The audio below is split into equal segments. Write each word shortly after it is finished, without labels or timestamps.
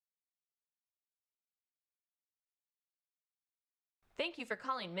Thank you for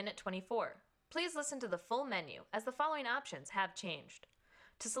calling Minute 24. Please listen to the full menu as the following options have changed.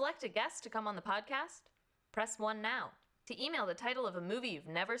 To select a guest to come on the podcast, press 1 now. To email the title of a movie you've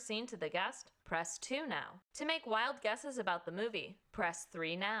never seen to the guest, press 2 now. To make wild guesses about the movie, press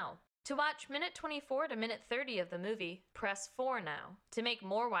 3 now. To watch minute 24 to minute 30 of the movie, press 4 now. To make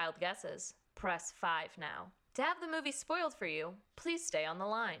more wild guesses, press 5 now. To have the movie spoiled for you, please stay on the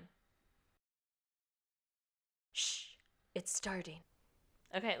line. Shh, it's starting.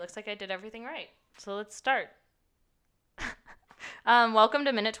 Okay, it looks like I did everything right. So let's start. Welcome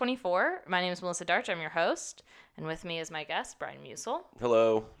to Minute 24. My name is Melissa Darch. I'm your host. And with me is my guest, Brian Musil.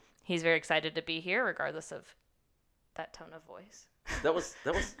 Hello. He's very excited to be here, regardless of that tone of voice. That was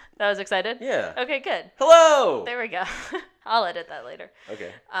That was excited? Yeah. Okay, good. Hello. There we go. I'll edit that later.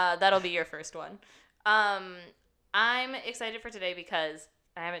 Okay. That'll be your first one. I'm excited for today because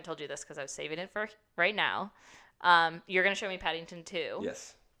I haven't told you this because I was saving it for right now. You're going to show me Paddington 2.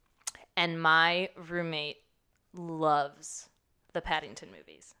 Yes. And my roommate loves the Paddington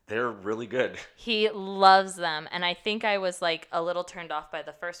movies. They're really good. He loves them. And I think I was like a little turned off by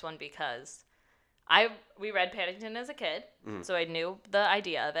the first one because we read Paddington as a kid. So I knew the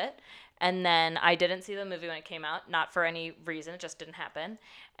idea of it. And then I didn't see the movie when it came out. Not for any reason. It just didn't happen.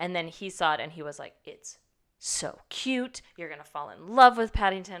 And then he saw it and he was like, it's so cute. You're going to fall in love with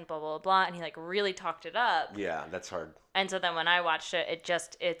Paddington, blah, blah, blah. And he like really talked it up. Yeah, that's hard. And so then when I watched it,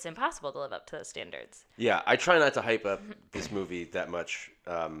 it's impossible to live up to those standards. Yeah, I try not to hype up this movie that much,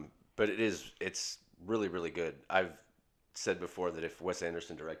 but it's really, really good. I've said before that if Wes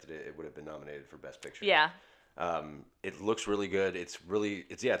Anderson directed it, it would have been nominated for Best Picture. Yeah. It looks really good. It's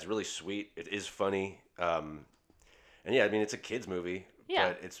really sweet. It is funny. And yeah, I mean, it's a kid's movie,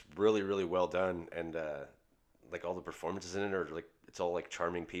 but it's really, really well done. And like all the performances in it are like, it's all like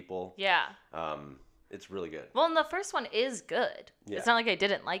charming people. Yeah. It's really good. Well, and the first one is good. Yeah. It's not like I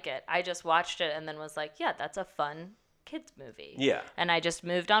didn't like it. I just watched it and then was like, yeah, that's a fun kids movie. Yeah. And I just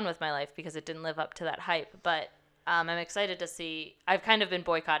moved on with my life because it didn't live up to that hype. But I'm excited to see. I've kind of been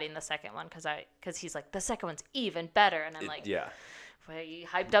boycotting the second one because he's like, the second one's even better. And I'm like, yeah. Well, you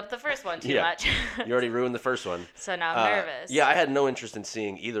hyped up the first one too much. You already ruined the first one. So now I'm nervous. Yeah, I had no interest in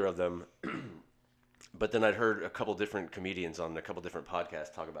seeing either of them. But then I'd heard a couple different comedians on a couple different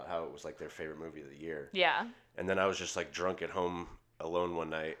podcasts talk about how it was like their favorite movie of the year. Yeah. And then I was just like drunk at home alone one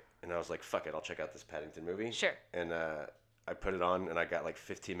night, and I was like, fuck it, I'll check out this Paddington movie. Sure. And I put it on, and I got like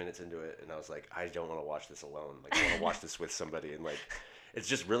 15 minutes into it, and I was like, I don't want to watch this alone. Like, I want to watch this with somebody. And like, it's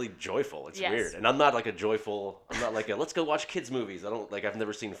just really joyful. It's weird. And I'm not like I'm not like let's go watch kids movies. I've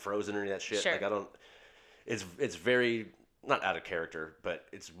never seen Frozen or any of that shit. Sure. Like, it's very, not out of character, but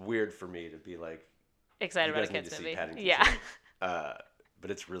it's weird for me to be like, excited about a kids kids movie. Yeah. But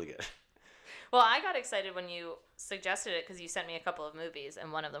it's really good. Well, I got excited when you suggested it because you sent me a couple of movies,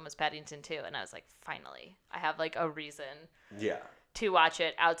 and one of them was Paddington 2, and I was like, finally, I have like a reason to watch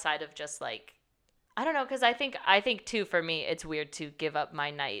it outside of just like, I don't know, because I think too, for me, it's weird to give up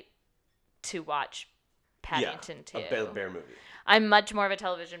my night to watch Paddington 2. A bear movie. I'm much more of a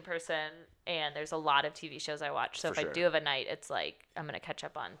television person, and there's a lot of TV shows I watch. So if I do have a night, it's like I'm going to catch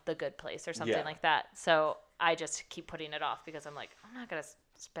up on The Good Place or something like that. So I just keep putting it off because I'm like, I'm not going to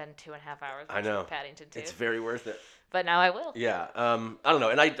spend 2.5 hours watching Paddington 2. It's very worth it. But now I will. Yeah. I don't know.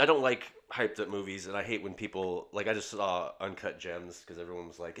 And I don't like hyped up movies, and I hate when people, like, I just saw Uncut Gems because everyone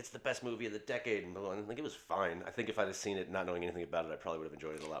was like, it's the best movie of the decade. And I think it was fine. I think if I'd have seen it not knowing anything about it, I probably would have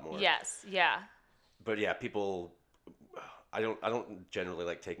enjoyed it a lot more. Yes. Yeah. But yeah, people... I don't generally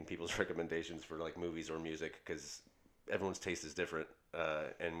like taking people's recommendations for like movies or music because everyone's taste is different.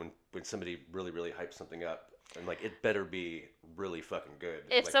 And when somebody really, really hypes something up, and like it better be really fucking good.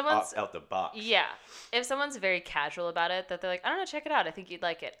 If like, someone's out the box. Yeah. If someone's very casual about it, that they're like, I don't know, check it out. I think you'd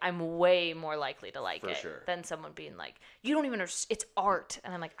like it. I'm way more likely to like it than someone being like, you don't even understand. It's art.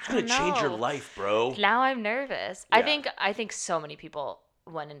 And I'm like, I don't know. It's gonna change your life, bro. Now I'm nervous. Yeah. I think so many people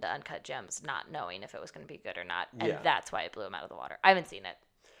went into Uncut Gems not knowing if it was going to be good or not, and that's why it blew him out of the water. I haven't seen it.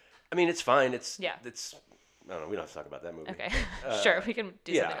 I mean, it's fine. It's I don't know. We don't have to talk about that movie. Okay, sure. We can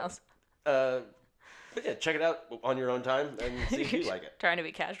do something else. But yeah, check it out on your own time and see if you like it. Trying to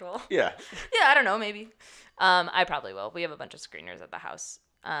be casual. Yeah. Yeah, I don't know. Maybe. I probably will. We have a bunch of screeners at the house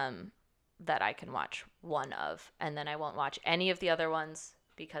that I can watch one of, and then I won't watch any of the other ones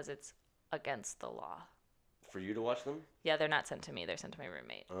because it's against the law. For you to watch them? Yeah, they're not sent to me. They're sent to my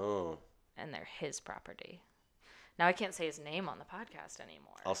roommate. Oh. And they're his property. Now I can't say his name on the podcast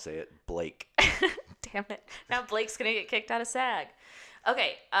anymore. I'll say it. Blake. Damn it. Now Blake's going to get kicked out of SAG.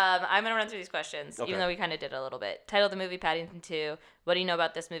 Okay, I'm going to run through these questions, even though we kind of did a little bit. Title of the movie, Paddington 2. What do you know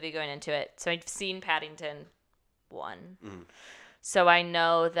about this movie going into it? So I've seen Paddington 1. So I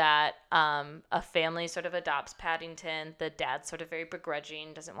know that a family sort of adopts Paddington. The dad's sort of very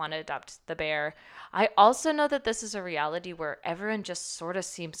begrudging, doesn't want to adopt the bear. I also know that this is a reality where everyone just sort of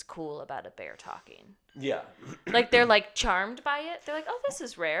seems cool about a bear talking. Yeah. Like they're like charmed by it. They're like, oh, this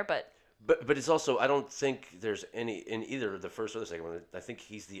is rare, but But it's also, I don't think there's any in either the first or the second one. I think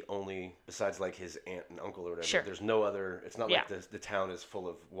he's the only, besides like his aunt and uncle or whatever. Sure. There's no other. It's not Yeah. like the town is full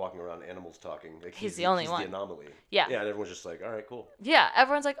of walking around animals talking. Like He's the only he's one. the anomaly. Yeah. Yeah, and everyone's just like, all right, cool. yeah,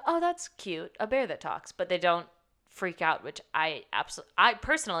 everyone's like, oh, that's cute, a bear that talks, but they don't freak out, which I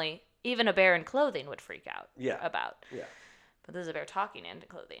personally, even a bear in clothing would freak out Yeah. about. Yeah. But this is a bear talking and in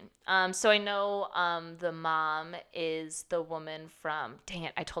clothing. So I know the mom is the woman from, dang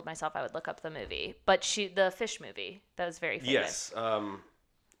it, I told myself I would look up the movie, but the fish movie that was very famous.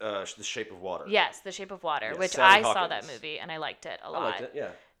 Yes. The Shape of Water. Yes, The Shape of Water, Yeah, which Sally I saw that Hawkins. movie and I liked it a lot. I liked it. Yeah.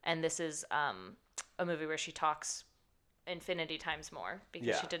 And this is a movie where she talks infinity times more because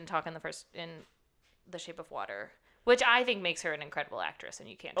Yeah. she didn't talk in The Shape of Water, which I think makes her an incredible actress, and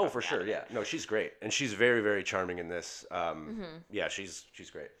you can't. Oh, talk for about sure. it. Yeah. No, she's great, and she's very, very charming in this. Mm-hmm. Yeah, she's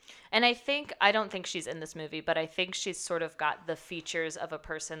great. And I don't think she's in this movie, but I think she's sort of got the features of a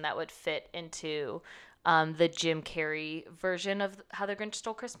person that would fit into the Jim Carrey version of How the Grinch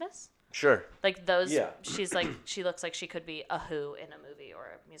Stole Christmas. Sure. Like those, Yeah. she looks like she could be a Who in a movie or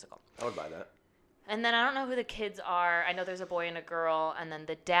a musical. I would buy that. And then I don't know who the kids are. I know there's a boy and a girl, and then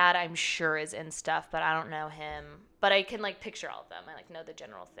the dad I'm sure is in stuff, but I don't know him. But I can like picture all of them. I like know the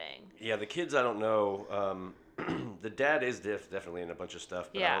general thing. Yeah, the kids I don't know. The dad is definitely in a bunch of stuff,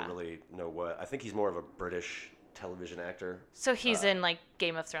 but I Yeah. don't really know what. I think he's more of a British television actor. So he's in like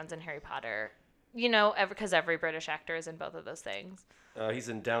Game of Thrones and Harry Potter. You know, because every British actor is in both of those things. He's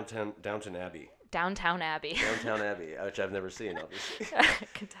in Downton Abbey. Downtown Abbey. Downtown Abbey, which I've never seen, obviously. I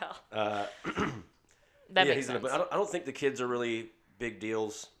can tell. That Yeah, makes sense. I don't think the kids are really big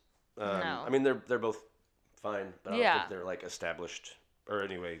deals. No. I mean, they're both fine, but I don't Yeah. think they're like established. Or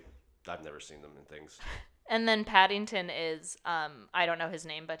anyway, I've never seen them in things. And then Paddington is, I don't know his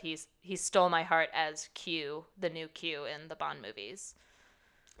name, but he stole my heart as Q, the new Q in the Bond movies.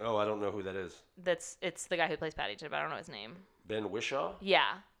 Oh, I don't know who that is. It's the guy who plays Paddington, but I don't know his name. Ben Whishaw?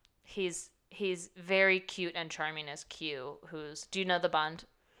 Yeah, he's very cute and charming as Q. Do you know the Bond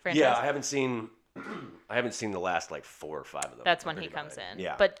franchise? Yeah, I haven't seen the last like 4 or 5 of them. That's I when he think about comes it. in.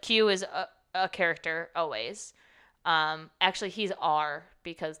 Yeah. But Q is a character always. Actually, he's R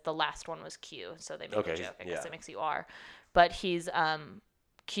because the last one was Q, so they make Okay, a joke. I guess yeah. it makes you R. But he's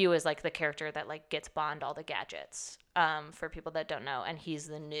Q is like the character that like gets Bond all the gadgets. For people that don't know, and he's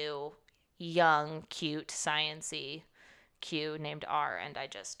the new young, cute, science-y Q named R, and I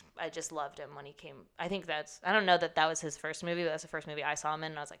just loved him when he came. I don't know that was his first movie, but that's the first movie I saw him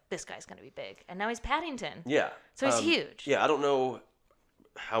in, and I was like, this guy's gonna be big. And now he's Paddington. Yeah. So he's huge. Yeah, I don't know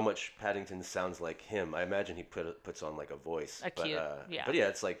how much Paddington sounds like him. I imagine he puts on like a voice. A cute, yeah. But yeah,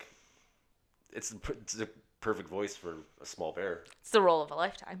 it's like it's the perfect voice for a small bear. It's the role of a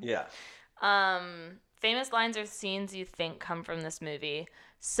lifetime. Yeah. Famous lines or scenes you think come from this movie.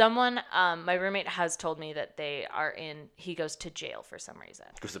 Someone, my roommate has told me that he goes to jail for some reason.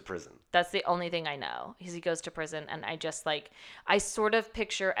 Goes to prison. That's the only thing I know. He goes to prison, and I sort of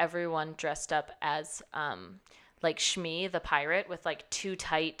picture everyone dressed up as, like Shmi, the pirate, with like too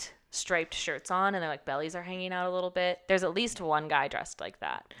tight striped shirts on, and their like bellies are hanging out a little bit. There's at least one guy dressed like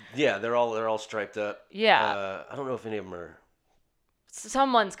that. Yeah, they're all striped up. Yeah. I don't know if any of them are.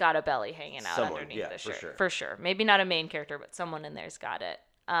 Someone's got a belly hanging out underneath yeah, the for shirt. sure. For sure. Maybe not a main character, but someone in there's got it.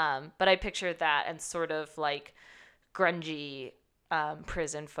 But I picture that and sort of like grungy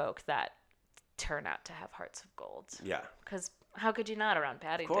prison folk that turn out to have hearts of gold. Yeah. Because how could you not around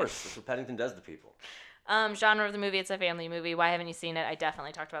Paddington? Of course, that's what Paddington does to people. Genre of the movie, it's a family movie. Why haven't you seen it? I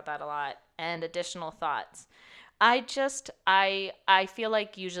definitely talked about that a lot. And additional thoughts. I feel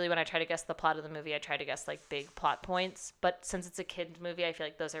like usually when I try to guess the plot of the movie, I try to guess like big plot points. But since it's a kid's movie, I feel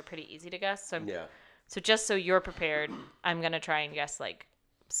like those are pretty easy to guess. So just so you're prepared, I'm going to try and guess like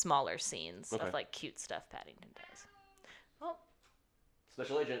smaller scenes of like cute stuff Paddington does. Well,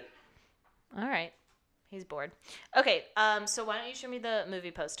 Special agent. all right. He's bored. Okay, so why don't you show me the movie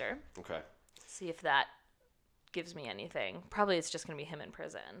poster? Okay. See if that gives me anything. Probably it's just going to be him in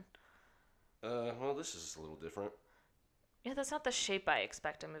prison. Well, this is a little different. Yeah, that's not the shape I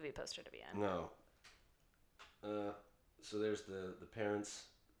expect a movie poster to be in. No. So there's the parents,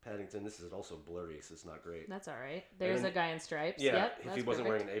 Paddington. This is also blurry, so it's not great. That's all right. There's a guy in stripes. Yeah, Yep, if he wasn't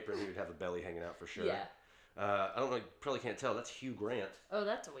wearing an apron, he would have a belly hanging out for sure. Yeah. I don't know, you probably can't tell. That's Hugh Grant. Oh,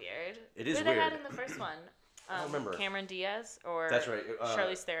 that's weird. It is Who they had weird. in the first one? I don't remember. Cameron Diaz or That's right.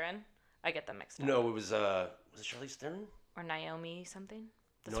 Charlize Theron? I get them mixed up. No, it was it Charlize Theron? or Naomi something.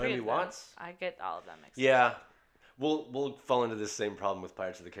 The Naomi three of them. Watts? I get all of them mixed up. Yeah. We'll fall into this same problem with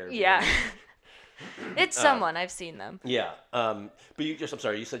Pirates of the Caribbean. Yeah. It's someone. I've seen them. Yeah. But I'm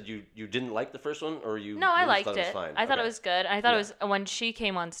sorry, you said you didn't like the first one, or you No, I just liked thought it. It was fine? I thought it Okay. was good. I thought it was, when she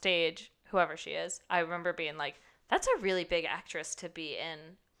came on stage, whoever she is, I remember being like, that's a really big actress to be in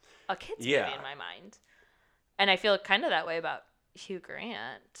a kids movie Yeah. in my mind. And I feel kind of that way about Hugh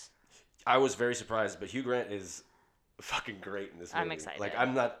Grant. I was very surprised, but Hugh Grant is fucking great in this movie. I'm excited. Like,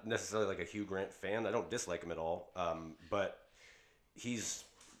 I'm not necessarily like a Hugh Grant fan. I don't dislike him at all. But he's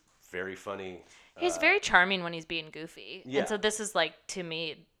very funny. He's very charming when he's being goofy. Yeah. And so this is like, to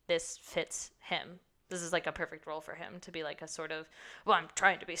me, this fits him. This is like a perfect role for him to be like a sort of, well, I'm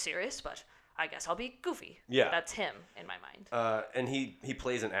trying to be serious, but I guess I'll be goofy. Yeah. That's him in my mind. And he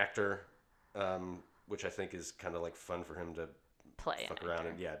plays an actor, which I think is kind of like fun for him to Play fuck an around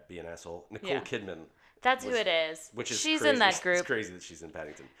actor. and be an asshole. Nicole Yeah. Kidman, That's who it is. which is she's crazy. in that It's group crazy that she's in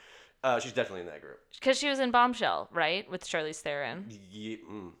Paddington. She's definitely in that group. because she was in Bombshell, right, with Charlize Theron. Yeah,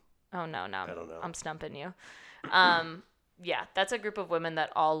 Oh no, I don't know. I'm stumping you. Yeah, that's a group of women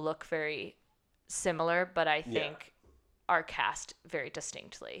that all look very similar, but I think are cast very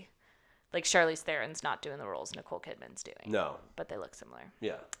distinctly. Like Charlize Theron's not doing the roles Nicole Kidman's doing. No. But they look similar.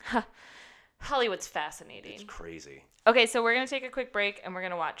 Yeah. Hollywood's fascinating. It's crazy. Okay, so we're going to take a quick break and we're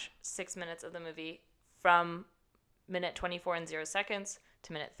going to watch 6 minutes of the movie from minute 24 and 0 seconds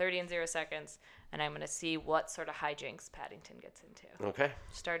to minute 30 and 0 seconds. And I'm going to see what sort of hijinks Paddington gets into. Okay.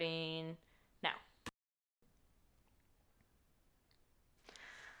 Starting now.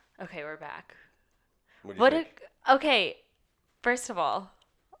 Okay, we're back. What do you think? Okay, first of all,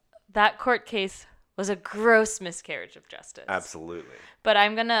 that court case was a gross miscarriage of justice. Absolutely. But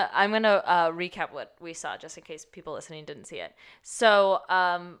I'm gonna recap what we saw just in case people listening didn't see it. So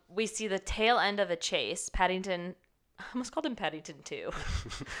we see the tail end of a chase. Paddington, I almost called him Paddington 2.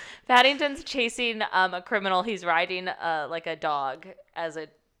 Paddington's chasing a criminal. He's riding like a dog as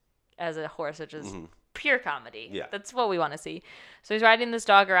a horse, which is pure comedy. Yeah. That's what we want to see. So he's riding this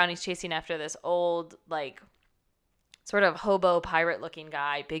dog around. He's chasing after this old, like, sort of hobo pirate looking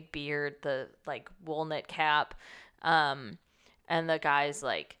guy, big beard, the like walnut cap. And the guy's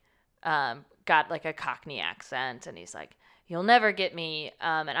like, got like a Cockney accent, and he's like, "You'll never get me."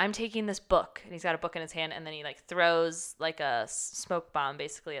 And I'm taking this book, and he's got a book in his hand, and then he like throws like a smoke bomb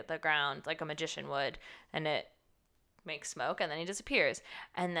basically at the ground, like a magician would, and it makes smoke, and then he disappears.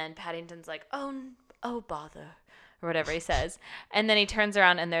 And then Paddington's like, oh bother, or whatever he says. And then he turns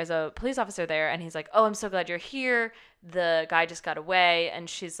around and there's a police officer there, and he's like, "Oh, I'm so glad you're here. The guy just got away." And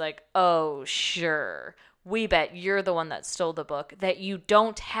she's like, "Oh, sure. We bet you're the one that stole the book that you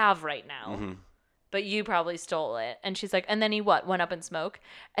don't have right now. But you probably stole it." And she's like, "And then he what? Went up in smoke?"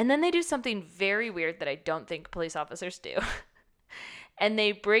 And then they do something very weird that I don't think police officers do. And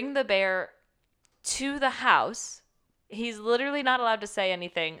they bring the bear to the house. He's literally not allowed to say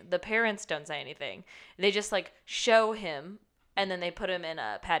anything. The parents don't say anything. They just like show him, and then they put him in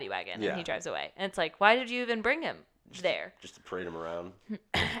a paddy wagon and he drives away. And it's like, why did you even bring him there? Just to parade him around.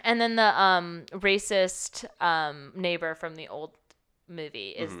 And then the racist neighbor from the old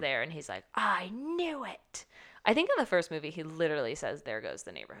movie is there, and he's like, "I knew it." I think in the first movie he literally says, "There goes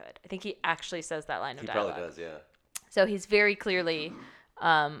the neighborhood." I think he actually says that line of dialogue. He probably does, yeah. So he's very clearly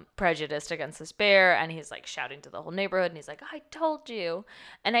prejudiced against this bear, and he's like shouting to the whole neighborhood, and he's like, "I told you."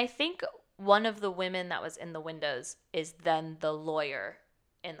 And I think one of the women that was in the windows is then the lawyer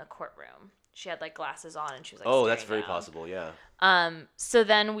in the courtroom. She had like glasses on, and she was like, Oh, that's staring very down. possible, yeah. So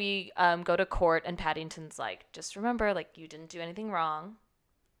then we go to court, and Paddington's like, "Just remember, like, you didn't do anything wrong.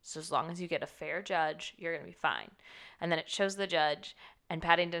 So as long as you get a fair judge, you're going to be fine." And then it shows the judge, and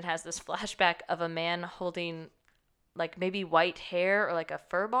Paddington has this flashback of a man holding like maybe white hair or like a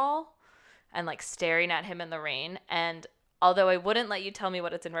fur ball and like staring at him in the rain. And although I wouldn't let you tell me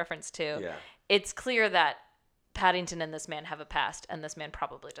what it's in reference to, it's clear that Paddington and this man have a past, and this man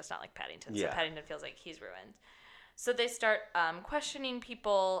probably does not like Paddington. So Paddington feels like he's ruined. So they start questioning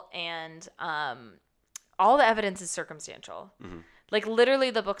people, and all the evidence is circumstantial. Like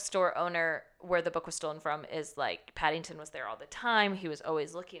literally the bookstore owner where the book was stolen from is like, Paddington was there all the time. He was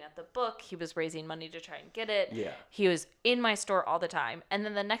always looking at the book. He was raising money to try and get it. Yeah. He was in my store all the time. And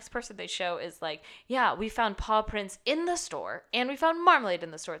then the next person they show is like, "Yeah, we found paw prints in the store, and we found marmalade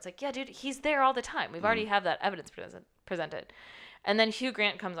in the store." It's like, yeah, dude, he's there all the time. We've already have that evidence presented. And then Hugh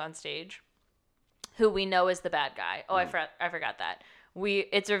Grant comes on stage, who we know is the bad guy. Oh, I forgot that.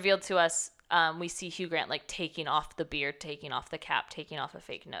 It's revealed to us. We see Hugh Grant like taking off the beard, taking off the cap, taking off a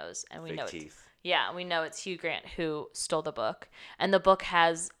fake nose, and we Fake know teeth. Yeah, we know it's Hugh Grant who stole the book. And the book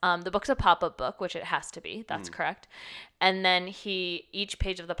has, the book's a pop-up book, which it has to be. That's correct. And then each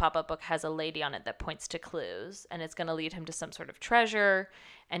page of the pop-up book has a lady on it that points to clues. And it's going to lead him to some sort of treasure.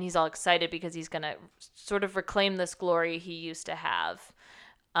 And he's all excited because he's going to sort of reclaim this glory he used to have.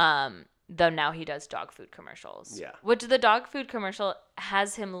 Though now he does dog food commercials. Yeah. Which the dog food commercial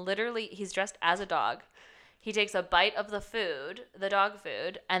has him literally, he's dressed as a dog. He takes a bite of the dog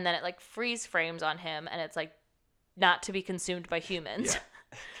food, and then it like freeze frames on him, and it's like not to be consumed by humans.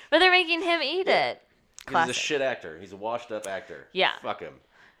 Yeah. But they're making him eat it. He's a shit actor. He's a washed up actor. Yeah. Fuck him.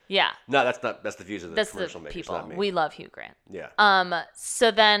 Yeah. No, that's the views of the That's commercial the makers, people. not me. We love Hugh Grant. Yeah.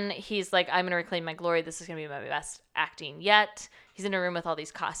 So then he's like, I'm gonna reclaim my glory. This is gonna be my best acting yet. He's in a room with all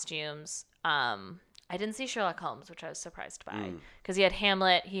these costumes. I didn't see Sherlock Holmes, which I was surprised by, because he had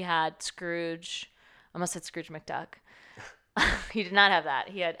Hamlet, he had Scrooge. I almost said Scrooge McDuck. He did not have that.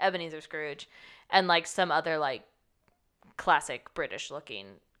 He had Ebenezer Scrooge, and like some other like classic British looking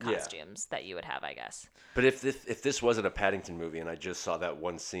costumes that you would have, I guess. But if this wasn't a Paddington movie and I just saw that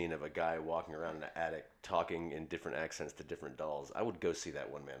one scene of a guy walking around in an attic talking in different accents to different dolls, I would go see that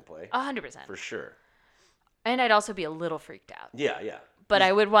one man play. 100%. For sure. And I'd also be a little freaked out. Yeah. But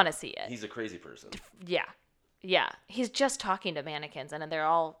I would want to see it. He's a crazy person. Yeah. He's just talking to mannequins, and they're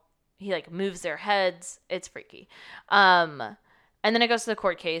all, he like moves their heads. It's freaky. And then it goes to the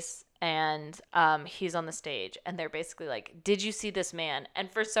court case, and he's on the stage, and they're basically like, did you see this man?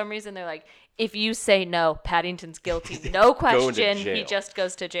 And for some reason they're like, if you say no, Paddington's guilty. No question. He just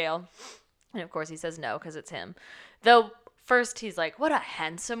goes to jail. And of course he says no because it's him. Though first he's like, what a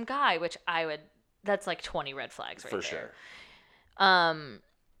handsome guy, which that's like 20 red flags right there. For sure. And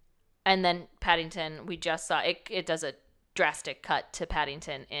then Paddington, we just saw it does a drastic cut to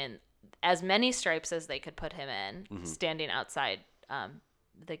Paddington in as many stripes as they could put him in, standing outside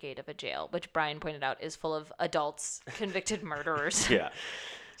the gate of a jail, which Brian pointed out is full of adults, convicted murderers. Yeah.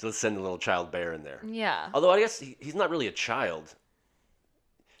 So let's send a little child bear in there. Yeah. Although I guess he's not really a child.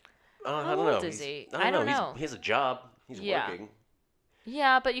 I don't know. How old is he? I don't know. He has a job. He's working.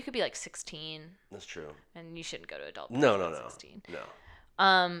 Yeah, but you could be like 16. That's true. And you shouldn't go to adult. No. 16.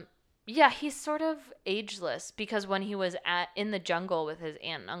 No. Yeah, he's sort of ageless because when he was in the jungle with his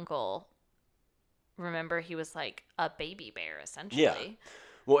aunt and uncle, remember he was like a baby bear essentially. Yeah.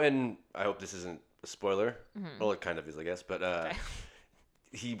 Well, and I hope this isn't a spoiler. Well, it kind of is, I guess. But okay.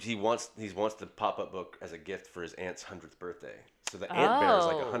 he wants the pop-up book as a gift for his aunt's 100th birthday. So the aunt bear is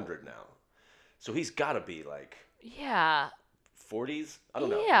like 100 now. So he's got to be like 40s. I don't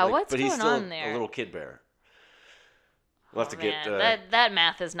know. Yeah, like, what's going on there? A little kid bear. We'll have to get that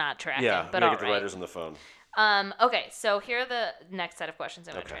math is not tracking. Yeah, but get the writers on the phone. Okay, so here are the next set of questions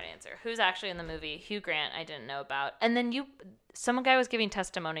I'm going to try to answer. Who's actually in the movie? Hugh Grant, I didn't know about. And then some guy was giving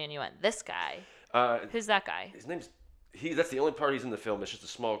testimony and you went, this guy. Who's that guy? His name's, that's the only part he's in the film. It's just a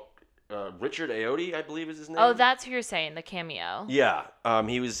small, Richard Ayoade, I believe is his name. Oh, that's who you're saying, the cameo. Yeah,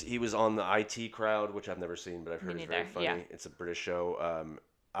 he was on the IT Crowd, which I've never seen, but I've heard it's very funny. Yeah. It's a British show.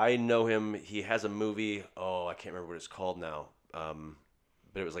 I know him. He has a movie. Oh, I can't remember what it's called now.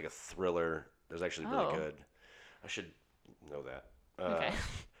 But it was like a thriller. It was actually really good. I should know that. Okay.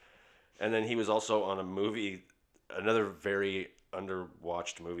 And then he was also on a movie, another very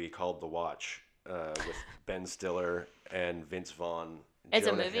underwatched movie called The Watch, with Ben Stiller and Vince Vaughn. It's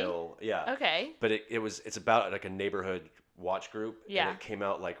Jonah a movie? Hill. Yeah. Okay. But it's about like a neighborhood watch group. Yeah. And it came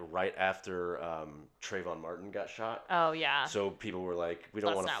out like right after Trayvon Martin got shot. Oh yeah. So people were like, we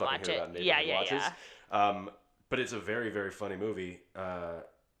don't want to fucking hear about neighborhood watches. Yeah. But it's a very, very funny movie.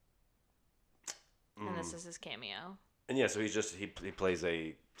 And this is his cameo. And yeah, so he plays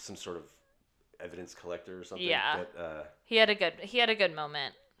some sort of evidence collector or something. Yeah. But, he had a good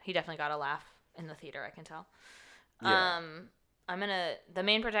moment. He definitely got a laugh in the theater, I can tell. Yeah. The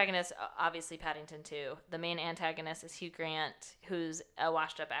main protagonist, obviously Paddington 2. The main antagonist is Hugh Grant, who's a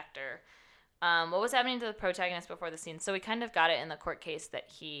washed up actor. What was happening to the protagonist before the scene? So we kind of got it in the court case that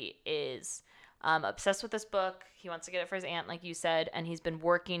he is obsessed with this book. He wants to get it for his aunt, like you said, and he's been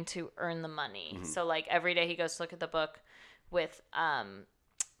working to earn the money. Mm-hmm. So like every day he goes to look at the book with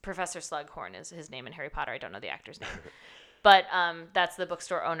Professor Slughorn is his name in Harry Potter. I don't know the actor's name. But that's the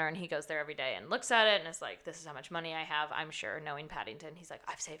bookstore owner, and he goes there every day and looks at it and is like, this is how much money I have, I'm sure, knowing Paddington. He's like,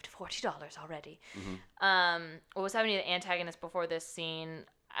 I've saved $40 already. Mm-hmm. What was happening to the antagonist before this scene?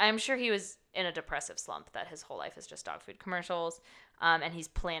 I'm sure he was in a depressive slump that his whole life is just dog food commercials, and he's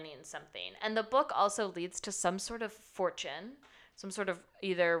planning something. And the book also leads to some sort of fortune, some sort of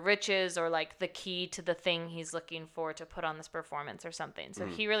either riches or like the key to the thing he's looking for to put on this performance or something. So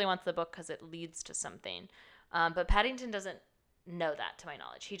he really wants the book because it leads to something. But Paddington doesn't know that, to my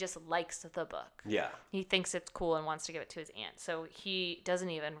knowledge. He just likes the book. Yeah. He thinks it's cool and wants to give it to his aunt. So he doesn't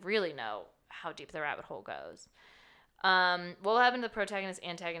even really know how deep the rabbit hole goes. What will happen to the protagonist,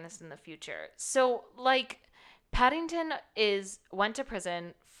 antagonist in the future? So, like, Paddington went to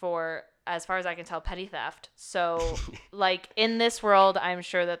prison for, as far as I can tell, petty theft. So, like, in this world, I'm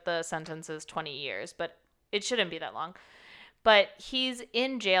sure that the sentence is 20 years, but it shouldn't be that long. But he's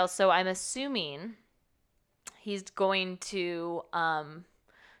in jail, so I'm assuming he's going to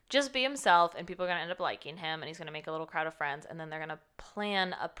just be himself, and people are going to end up liking him, and he's going to make a little crowd of friends, and then they're going to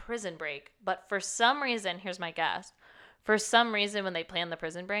plan a prison break. But for some reason, here's my guess, for some reason when they plan the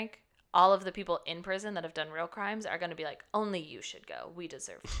prison break, all of the people in prison that have done real crimes are going to be like, only you should go. We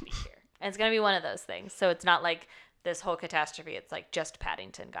deserve to be here. And it's going to be one of those things. So it's not like this whole catastrophe. It's like just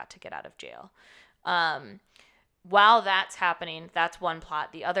Paddington got to get out of jail. While that's happening, that's one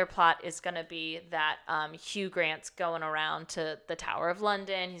plot. The other plot is going to be that Hugh Grant's going around to the Tower of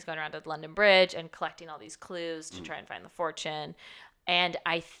London. He's going around to the London Bridge and collecting all these clues to try and find the fortune. And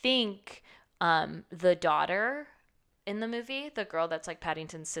I think the daughter in the movie, the girl that's like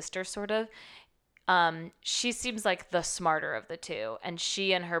Paddington's sister, sort of, she seems like the smarter of the two. And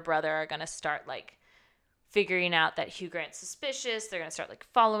she and her brother are going to start like figuring out that Hugh Grant's suspicious. They're going to start like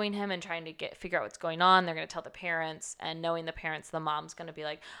following him and trying to figure out what's going on. They're going to tell the parents, and knowing the parents, the mom's going to be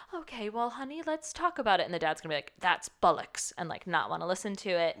like, okay, well, honey, let's talk about it. And the dad's going to be like, that's bollocks, and like not want to listen to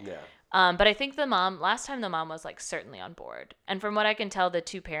it. Yeah. But I think last time the mom was like certainly on board. And from what I can tell, the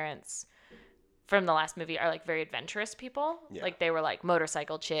two parents from the last movie are like very adventurous people. Yeah. Like they were like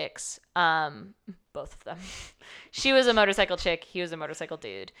motorcycle chicks. Both of them. She was a motorcycle chick. He was a motorcycle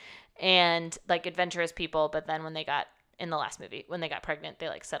dude. And like adventurous people. But then when they got in the last movie, when they got pregnant, they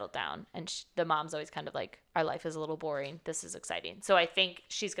like settled down. And the mom's always kind of like, our life is a little boring. This is exciting. So I think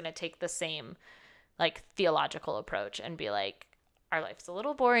she's going to take the same like theological approach and be like, our life's a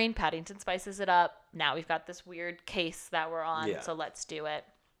little boring. Paddington spices it up. Now we've got this weird case that we're on. Yeah. So let's do it.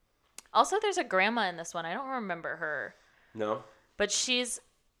 Also, there's a grandma in this one. I don't remember her. No? But she's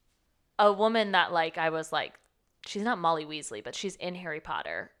a woman that, like, I was like, she's not Molly Weasley, but she's in Harry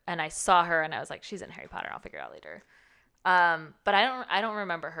Potter. And I saw her, and I was like, she's in Harry Potter. I'll figure it out later. But I don't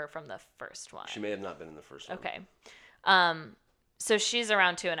remember her from the first one. She may have not been in the first one. Okay. So she's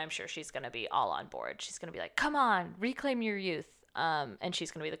around, too, and I'm sure she's going to be all on board. She's going to be like, come on, reclaim your youth. And she's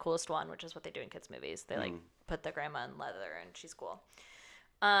going to be the coolest one, which is what they do in kids' movies. They, like, put the grandma in leather, and she's cool.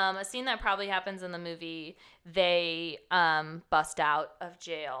 A scene that probably happens in the movie, they bust out of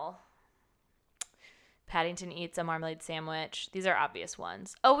jail. Paddington eats a marmalade sandwich. These are obvious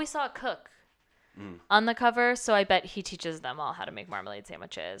ones. Oh, we saw a cook on the cover, so I bet he teaches them all how to make marmalade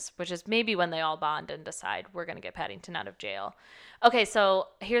sandwiches, which is maybe when they all bond and decide we're going to get Paddington out of jail. Okay, so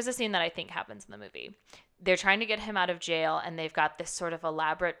here's a scene that I think happens in the movie. They're trying to get him out of jail, and they've got this sort of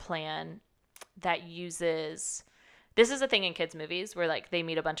elaborate plan that uses... This is a thing in kids' movies where, like, they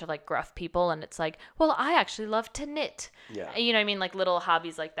meet a bunch of, like, gruff people, and it's like, well, I actually love to knit. Yeah. You know what I mean? Like, little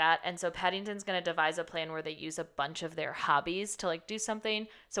hobbies like that. And so Paddington's going to devise a plan where they use a bunch of their hobbies to, like, do something.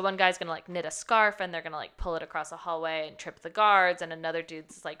 So one guy's going to, like, knit a scarf, and they're going to, like, pull it across a hallway and trip the guards. And another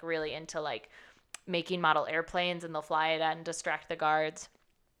dude's, like, really into, like, making model airplanes, and they'll fly it and distract the guards.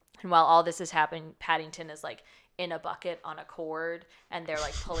 And while all this is happening, Paddington is, like, in a bucket on a cord, and they're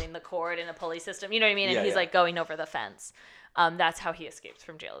like pulling the cord in a pulley system, you know what I mean? And he's like going over the fence. That's how he escapes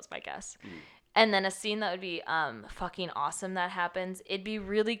from jail, is my guess. And then a scene that would be fucking awesome that happens, it'd be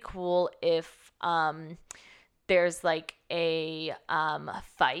really cool if there's like a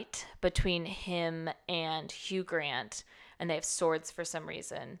fight between him and Hugh Grant, and they have swords for some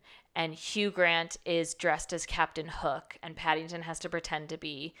reason, and Hugh Grant is dressed as Captain Hook, and Paddington has to pretend to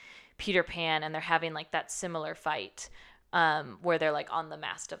be Peter Pan, and they're having like that similar fight where they're like on the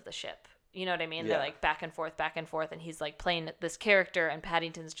mast of the ship. You know what I mean? Yeah. They're like back and forth, and he's like playing this character, and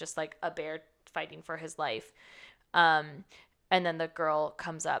Paddington's just like a bear fighting for his life. And then the girl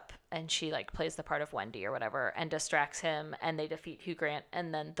comes up, and she like plays the part of Wendy or whatever, and distracts him, and they defeat Hugh Grant,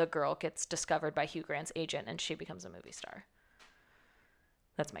 and then the girl gets discovered by Hugh Grant's agent, and she becomes a movie star.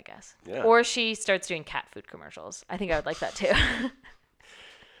 That's my guess. Yeah. Or she starts doing cat food commercials. I think I would like that too.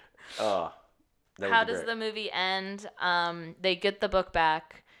 Oh, How does the movie end? They get the book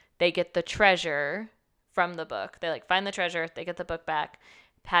back. They get the treasure from the book. They like find the treasure. They get the book back.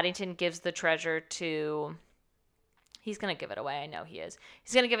 Paddington gives the treasure to... He's going to give it away. I know he is.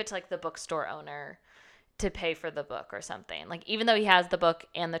 He's going to give it to like the bookstore owner to pay for the book or something. Like even though he has the book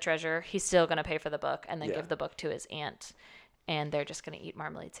and the treasure, he's still going to pay for the book and then give the book to his aunt. And they're just going to eat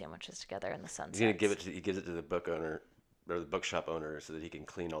marmalade sandwiches together in the sunset. He's going to give it to... He gives it to the book owner... or the bookshop owner, so that he can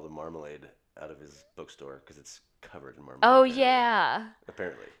clean all the marmalade out of his bookstore, because it's covered in marmalade. Oh, apparently. yeah.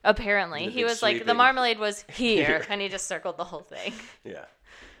 Apparently. He was like, the marmalade was here, and he just circled the whole thing. Yeah.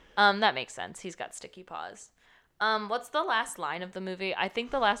 That makes sense. He's got sticky paws. What's the last line of the movie? I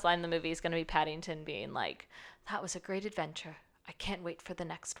think the last line of the movie is going to be Paddington being like, that was a great adventure. I can't wait for the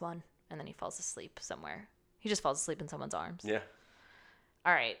next one. And then he falls asleep somewhere. He just falls asleep in someone's arms. Yeah.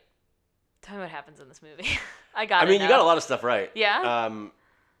 All right. Tell me what happens in this movie. You got a lot of stuff right. Yeah?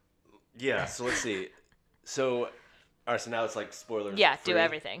 Yeah, so let's see. So, all right, so now it's like spoilers. Yeah, free. do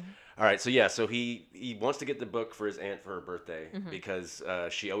everything. All right, so he wants to get the book for his aunt for her birthday because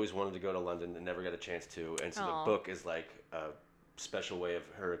she always wanted to go to London and never got a chance to. And so the book is like a special way of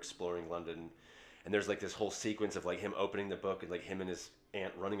her exploring London. And there's like this whole sequence of like him opening the book and like him and his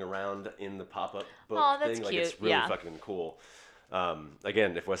aunt running around in the pop-up book that's thing. cute. Like it's really fucking cool.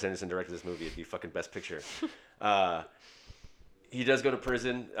 Again, if Wes Anderson directed this movie, it'd be fucking Best Picture. He does go to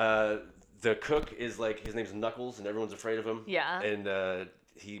prison. The cook is like, his name's Knuckles, and everyone's afraid of him. Yeah. And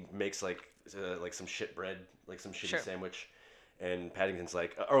he makes like some shit bread, like some shitty sandwich. And Paddington's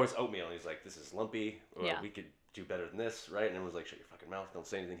like, oh, it's oatmeal. And he's like, this is lumpy. Or we could do better than this, right? And everyone's like, shut your fucking mouth. Don't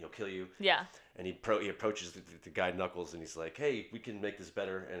say anything. He'll kill you. Yeah. And he approaches the guy Knuckles, and he's like, hey, we can make this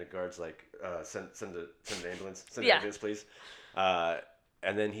better. And the guard's like, send an ambulance. Send an ambulance, please.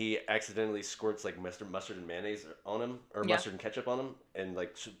 And then he accidentally squirts like mustard and mayonnaise on him, or mustard and ketchup on him, and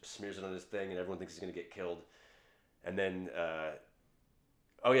like smears it on his thing, and everyone thinks he's gonna get killed. And then,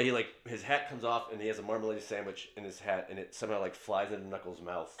 he like his hat comes off, and he has a marmalade sandwich in his hat, and it somehow like flies into Knuckles'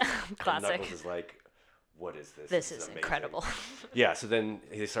 mouth. Classic. And Knuckles is like, "What is this? This is incredible." Yeah. So then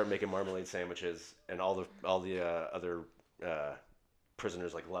they start making marmalade sandwiches, and all the other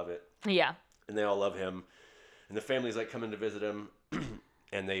prisoners like love it. Yeah. And they all love him, and the family's like coming to visit him.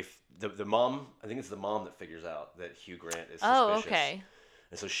 And the mom, I think it's the mom that figures out that Hugh Grant is suspicious. Oh, okay.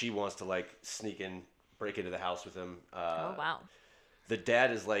 And so she wants to like break into the house with him. Oh, wow. The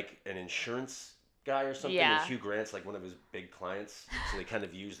dad is like an insurance guy or something. Yeah. And Hugh Grant's like one of his big clients. So they kind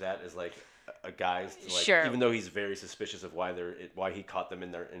of use that as like a guise to like, even though he's very suspicious of why he caught them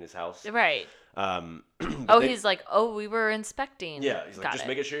in his house. Right. He's like, we were inspecting. Yeah, he's like, just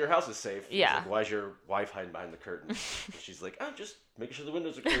making sure your house is safe. Yeah. He's like, why's your wife hiding behind the curtain? She's like, just making sure the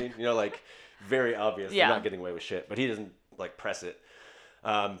windows are clean. Like, very obvious. Yeah. They're not getting away with shit. But he doesn't, like, press it.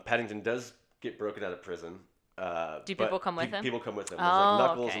 Paddington does get broken out of prison. Do people come with him? People come with him. There's, like,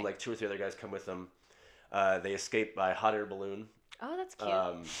 Knuckles and, like, 2 or 3 other guys come with him. They escape by hot air balloon. Oh, that's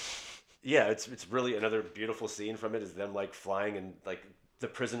cute. Yeah, it's really another beautiful scene from it is them, like, flying and, like, the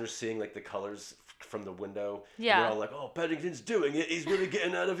prisoners seeing, like, the colors from the window. Yeah. And they're all like, oh, Paddington's doing it. He's really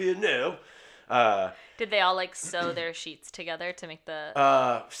getting out of here now. Did they all like sew their sheets together to make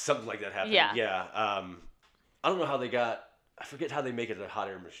the? Something like that happened. Yeah. Yeah. I don't know how they got. I forget how they make it a hot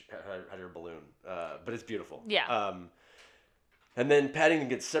air balloon. But it's beautiful. Yeah. And then Paddington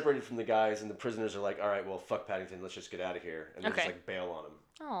gets separated from the guys, and the prisoners are like, all right, well, fuck Paddington. Let's just get out of here. And they just like bail on him.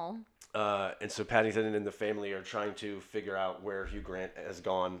 Oh. And so Paddington and the family are trying to figure out where Hugh Grant has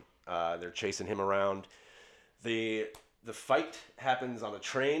gone. They're chasing him around. The fight happens on a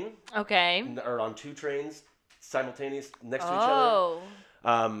train. Okay. Or on 2 trains simultaneous next to each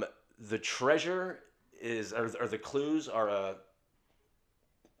other. The treasure or the clues are a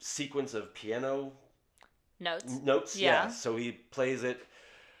sequence of piano notes. Yeah. So he plays it.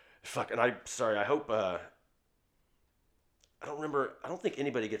 Fuck. And I hope. I don't remember. I don't think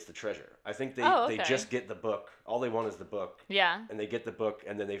anybody gets the treasure. I think they just get the book. All they want is the book. Yeah. And they get the book,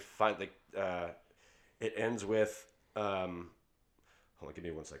 and then they find it ends with. Hold on, give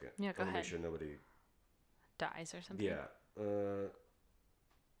me 1 second. Yeah, go ahead. Make sure nobody dies or something. Yeah.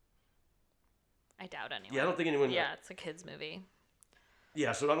 I doubt anyone. Yeah, I don't think anyone. Yeah, it's a kids movie.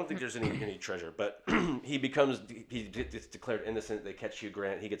 Yeah, so I don't think there's any treasure, but he gets declared innocent. They catch Hugh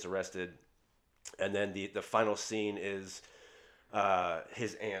Grant. He gets arrested, and then the final scene is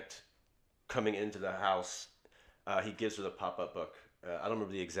his aunt coming into the house. He gives her the pop-up book. I don't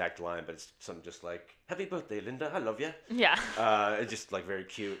remember the exact line, but it's something just like, "Happy birthday, Linda. I love you." Yeah. It's just like very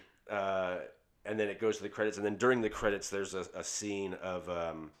cute. And then it goes to the credits, and then during the credits, there's a scene of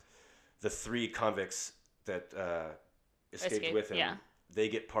the 3 convicts that escaped with him. Yeah. They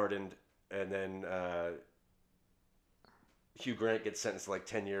get pardoned, and then Hugh Grant gets sentenced to like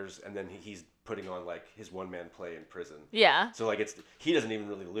 10 years, and then he's putting on like his one-man play in prison. Yeah. So like he doesn't even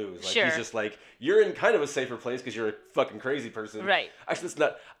really lose. Like sure. He's just like, you're in kind of a safer place because you're a fucking crazy person. Right. Actually, it's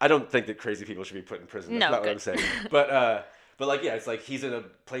not. I don't think that crazy people should be put in prison. That's not what I'm saying. But like, yeah, it's like he's in a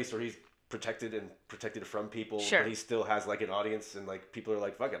place where he's protected from people, Sure. but he still has like an audience, and like people are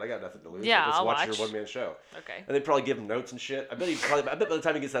like, "Fuck it, I got nothing to lose. Yeah, Let's I'll watch watch. your one man show." Okay. And they probably give him notes and shit. I bet by the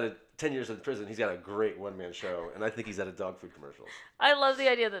time he gets out of 10 years in prison, he's got a great one man show, and I think he's out of dog food commercials. I love the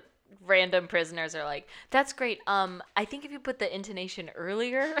idea that random prisoners are like, "That's great. I think if you put the intonation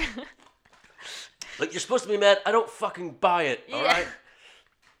earlier." Like, you're supposed to be mad. I don't fucking buy it. All Yeah.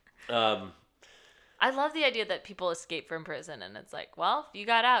 right. I love the idea that people escape from prison and it's like, well, if you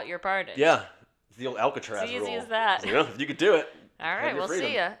got out, you're pardoned. Yeah. The old Alcatraz It's easy rule. as that. You know, if you could do it. All have right, your we'll freedom.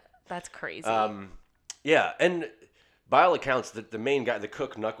 see ya. That's crazy. Yeah, and by all accounts, the main guy, the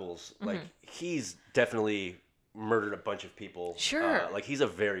cook Knuckles, like he's definitely murdered a bunch of people. Sure. Like he's a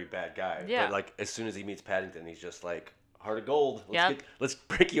very bad guy. Yeah. But like as soon as he meets Paddington, he's just like heart of gold. Yep. Let's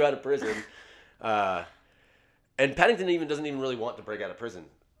break you out of prison. And Paddington doesn't even really want to break out of prison.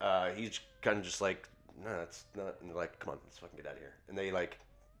 He's kind of just like, no, it's not. And they're like, come on, let's fucking get out of here. And they like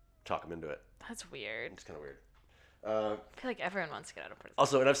talk him into it. That's weird. It's kind of weird. I feel like everyone wants to get out of prison.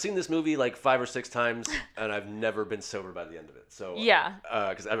 Also, and I've seen this movie like 5 or 6 times, and I've never been sober by the end of it. So Yeah.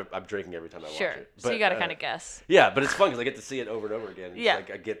 because I'm drinking every time I Sure. watch it. So you got to kind of guess. Yeah, but it's fun because I get to see it over and over again. It's Yeah.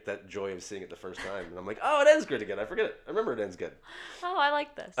 like I get that joy of seeing it the first time, and I'm like, oh, it ends good again. I forget it. I remember it ends good. Oh, I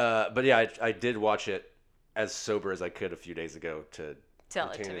like this. But yeah, I did watch it as sober as I could a few days ago to Tell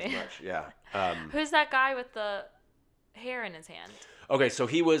it retain to as me. much. Yeah. Who's that guy with the hair in his hand? Okay, so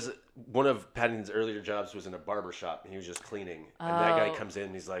he was one of Paddington's earlier jobs was in a barber shop, and he was just cleaning. And that guy Oh. comes in,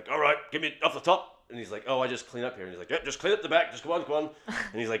 and he's like, "All right, give me off the top." And he's like, "Oh, I just clean up here." And he's like, "Yeah, just clean up the back. Just go on."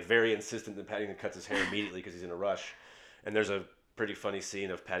 And he's like very insistent that Paddington cuts his hair immediately because he's in a rush. And there's a pretty funny scene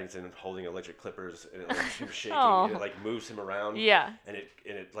of Paddington holding electric clippers, and it like him shaking, Oh. and it like moves him around. Yeah. And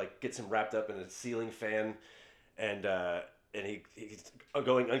it like gets him wrapped up in a ceiling fan, and he's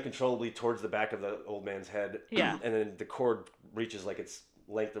going uncontrollably towards the back of the old man's head. Yeah. And then the cord reaches like its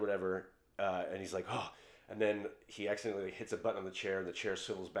length or whatever, and he's like, oh. And then he accidentally hits a button on the chair, and the chair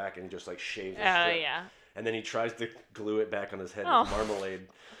swivels back, and he just like shaves his strip. Yeah. And then he tries to glue it back on his head Oh. with marmalade.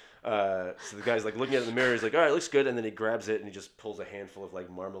 So the guy's like looking at it in the mirror. He's like, all right, looks good. And then he grabs it and he just pulls a handful of like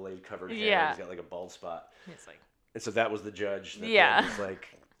marmalade covered hair. Yeah. And he's got like a bald spot. He's like, And so that was the judge. That Yeah. then was like,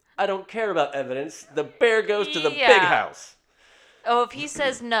 I don't care about evidence. The bear goes to the big Yeah. house. oh, if he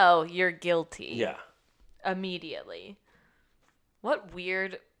says no, you're guilty. Yeah. Immediately. What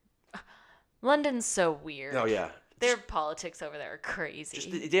weird. London's so weird. Oh yeah. Their politics over there are crazy.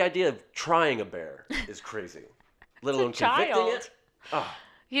 Just the idea of trying a bear is crazy. Let alone convicting child. it. Oh,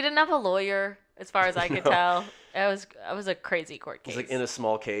 He didn't have a lawyer, as far as I could tell. It was a crazy court case. he's like in a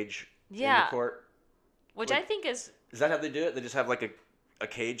small cage in Yeah. the court. which like- I think is. Is that how they do it? They just have like a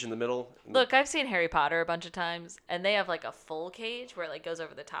cage in the middle? Look, I've seen Harry Potter a bunch of times, and they have like a full cage where it like goes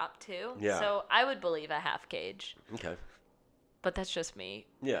over the top too. Yeah. So I would believe a half cage, Okay. but that's just me.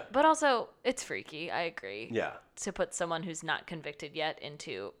 Yeah. But also, it's freaky. I agree. Yeah. To put someone who's not convicted yet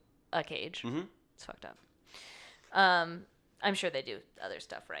into a cage, Mm-hmm. it's fucked up. I'm sure they do other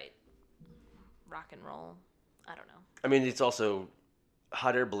stuff right. Rock and roll. I don't know. I mean, it's also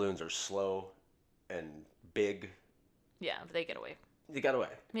hot air balloons are slow and big. Yeah, they get away. They got away.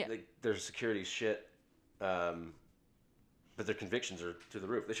 Yeah. Their security shit, but their convictions are through the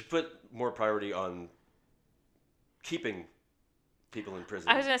roof. They should put more priority on keeping people in prison.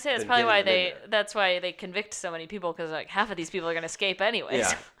 I was gonna say that's than probably why getting them in there. that's why they convict so many people, because like half of these people are gonna escape anyways.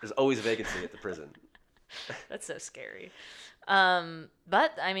 Yeah, there's always a vacancy at the prison. That's so scary.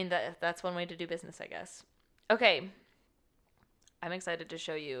 But I mean that's one way to do business, I guess. Okay. I'm excited to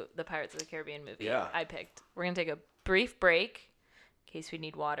show you the Pirates of the Caribbean movie Yeah. I picked. We're gonna take a brief break in case we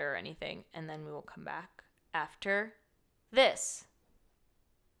need water or anything, and then we will come back after this.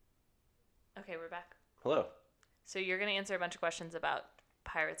 Okay, we're back. Hello. So you're gonna answer a bunch of questions about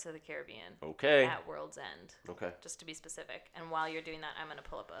Pirates of the Caribbean Okay. at World's End, Okay. just to be specific. And while you're doing that, I'm gonna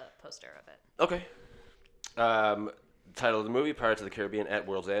pull up a poster of it. Okay. Title of the movie, Pirates of the Caribbean at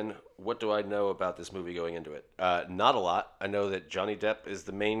World's End. What do I know about this movie going into it? Not a lot. I know that Johnny Depp is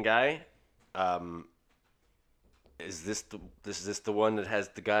the main guy. Is this the one that has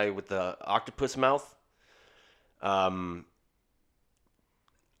the guy with the octopus mouth? I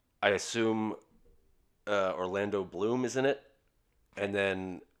assume Orlando Bloom is in it. And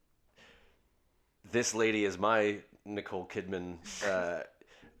then this lady is my Nicole Kidman.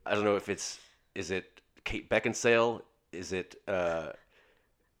 I don't know if is it Kate Beckinsale? Is it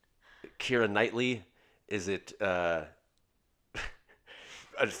Keira Knightley? Is it a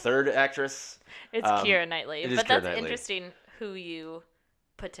third actress? It's Keira Knightley, it is but Keira that's Knightley. interesting who you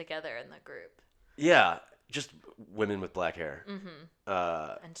put together in the group. Yeah, just women with black hair.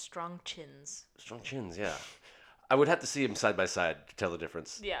 And strong chins. Strong chins, yeah. I would have to see them side by side to tell the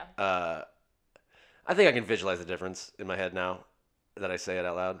difference. Yeah. I think I can visualize the difference in my head now that I say it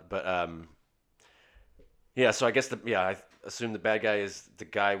out loud. But yeah, so I guess I assume the bad guy is the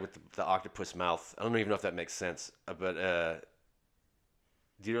guy with the octopus mouth. I don't even know if that makes sense. But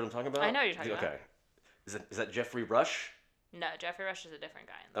do you know what I'm talking about? I know what you're talking about. Okay. Is that Jeffrey Rush? No, Jeffrey Rush is a different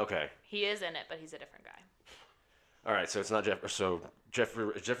guy. Okay. He is in it, but he's a different guy. All right, so it's not Jeff. So Jeffrey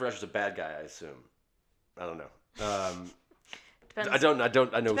Rush is a bad guy, I assume. I don't know. Depends, I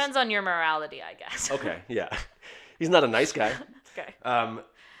don't. I know. Depends on your morality, I guess. Okay, yeah. He's not a nice guy. Okay.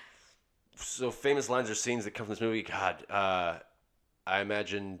 So famous lines or scenes that come from this movie. God, I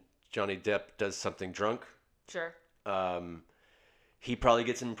imagine Johnny Depp does something drunk. Sure. He probably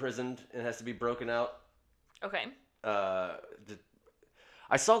gets imprisoned and has to be broken out. Okay.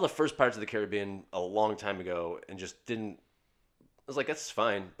 I saw the first Pirates of the Caribbean a long time ago and just didn't. I was like, that's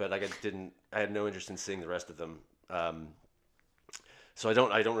fine, but I had no interest in seeing the rest of them. So I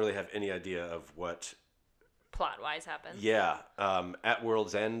don't really have any idea of what plot wise happens. Yeah. At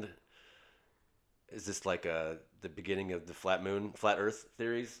World's End, is this like the beginning of the flat Earth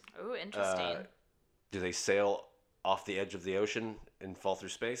theories? Ooh, interesting. Do they sail off the edge of the ocean and fall through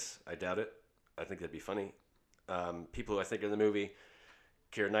space? I doubt it. I think that'd be funny. People who I think are in the movie: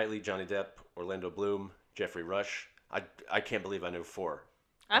 Keira Knightley, Johnny Depp, Orlando Bloom, Jeffrey Rush. I can't believe I know 4.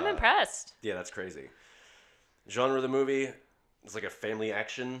 I'm impressed. Yeah, that's crazy. Genre of the movie: it's like a family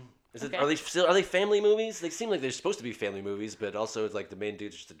action. Okay. Are they family movies? They seem like they're supposed to be family movies, but also it's like the main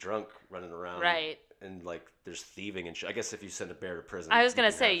dude's just a drunk running around, right? And like there's thieving and shit. I guess if you send a bear to prison, I was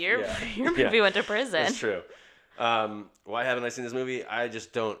gonna say your movie went to prison. That's true. Why haven't I seen this movie? I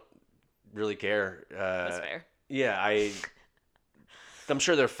just don't really care. That's fair. Yeah, I'm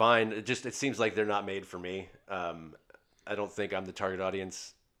sure they're fine. It seems like they're not made for me. I don't think I'm the target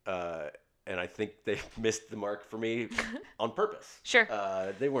audience. And I think they missed the mark for me on purpose. Sure.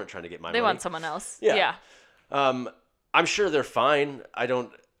 They weren't trying to get my money. They want someone else. Yeah. I'm sure they're fine.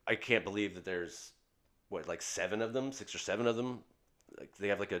 I can't believe that there's, 7 of them, 6 or 7 of them. Like they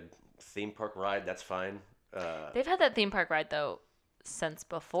have like a theme park ride. That's fine. They've had that theme park ride though since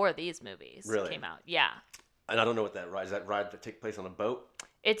before these movies came out. Yeah. And I don't know what that ride is. That ride that takes place on a boat?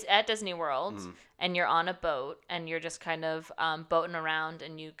 It's at Disney World, and you're on a boat, and you're just kind of boating around,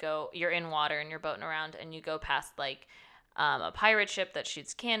 and you're in water, and you're boating around, and you go past like a pirate ship that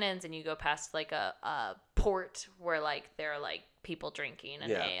shoots cannons, and you go past like a port where like there are like people drinking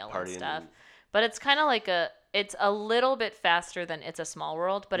and ale and stuff. But it's kind of like it's a little bit faster than It's a Small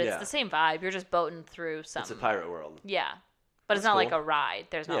World, but it's the same vibe. You're just boating through something. It's a pirate world. Yeah, but it's not like a ride.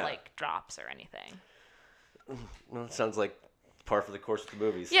 There's not like drops or anything. Well, it sounds like par for the course of the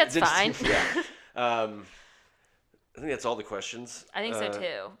movies. Yeah, it's fine. Yeah. I think that's all the questions. I think so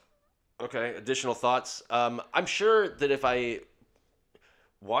too. Okay, additional thoughts. I'm sure that if I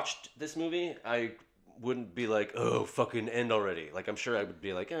watched this movie, I wouldn't be like, oh, fucking end already. Like, I'm sure I would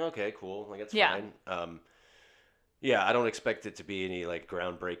be like, okay, cool. Like, that's fine. Yeah, I don't expect it to be any, like,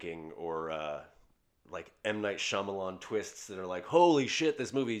 groundbreaking or, like, M. Night Shyamalan twists that are like, holy shit,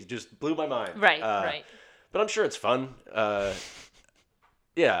 this movie just blew my mind. Right, right. But I'm sure it's fun.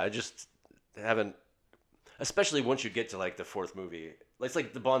 Yeah, I just haven't, especially once you get to like the 4th movie. It's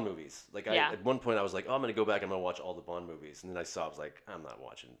like the Bond movies. Like at one point I was like, oh, I'm going to go back and I'm going to watch all the Bond movies. And then I was like, I'm not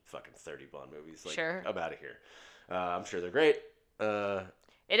watching fucking 30 Bond movies. Like, sure. I'm out of here. I'm sure they're great.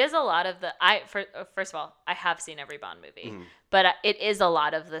 It is a lot of first of all, I have seen every Bond movie, but it is a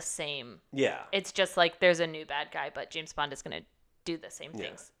lot of the same. Yeah. It's just like there's a new bad guy, but James Bond is going to do the same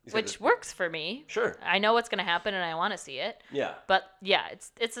things, which works for me. Sure. I know what's going to happen and I want to see it. Yeah. But yeah,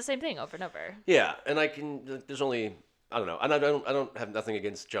 it's the same thing over and over. Yeah. And there's only, I don't know. And I don't have nothing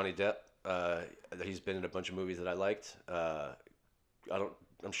against Johnny Depp. That he's been in a bunch of movies that I liked.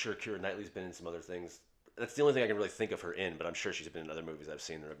 I'm sure Keira Knightley's been in some other things. That's the only thing I can really think of her in, but I'm sure she's been in other movies I've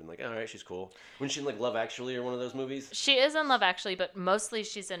seen that I've been like, all right, she's cool. Wasn't she in like Love Actually or one of those movies? She is in Love Actually, but mostly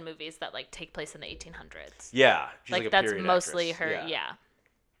she's in movies that like take place in the 1800s. Yeah. She's like that's mostly actress. Her,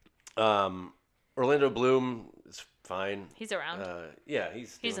 yeah. Orlando Bloom is fine. He's around. Yeah,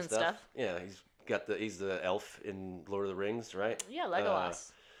 he's in stuff. Yeah, he's the elf in Lord of the Rings, right? Yeah,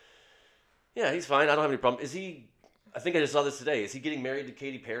 Legolas. Yeah, he's fine. I don't have any problem. Is he? I think I just saw this today. Is he getting married to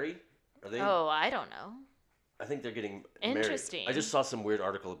Katy Perry? Are they? Oh, I don't know. I think they're getting married. Interesting. I just saw some weird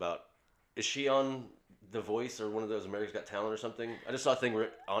article about. Is she on The Voice or one of those America's Got Talent or something? I just saw a thing where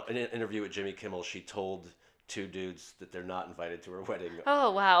in an interview with Jimmy Kimmel, she told 2 dudes that they're not invited to her wedding.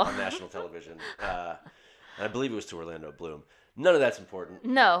 Oh wow! On national television, and I believe it was to Orlando Bloom. None of that's important.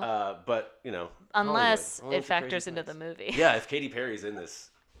 No. But you know, unless it factors into the movie. Yeah, if Katy Perry's in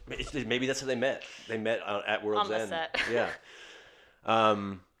this, Maybe that's how they met. They met at World's On the End. set. Yeah.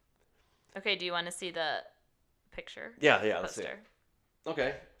 Okay, do you want to see the picture? Yeah. Let's see. Poster.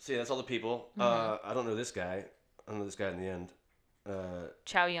 Okay. See, that's all the people. I don't know this guy. I don't know this guy in the end.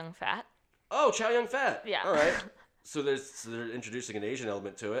 Chow Yun Fat. Oh, Chow Yun Fat. Yeah. All right. So they're introducing an Asian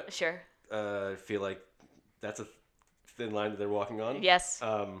element to it. Sure. I feel like that's a thin line that they're walking on. Yes.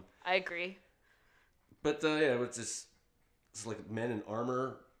 I agree. But yeah, it's like men in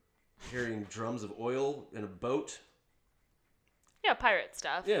armor carrying drums of oil in a boat. Yeah, pirate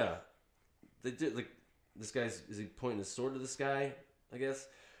stuff. Yeah, they do. Like this guy's is he pointing his sword to the sky? I guess.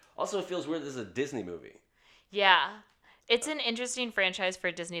 Also, it feels weird. This is a Disney movie. Yeah. It's an interesting franchise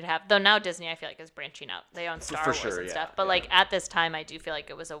for Disney to have. Though now Disney, I feel like, is branching out. They own Star Wars sure, and yeah, stuff. But, yeah. like, at this time, I do feel like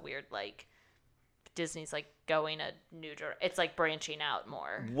it was a weird, like, Disney's, like, going a new direction. It's, like, branching out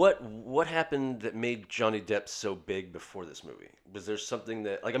more. What happened that made Johnny Depp so big before this movie? Was there something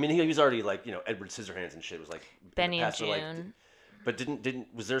that, like, I mean, he was already, like, you know, Edward Scissorhands and shit was, like, in the Benny and past, but, June. like, but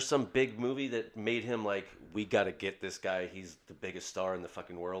was there some big movie that made him, like, we gotta get this guy, he's the biggest star in the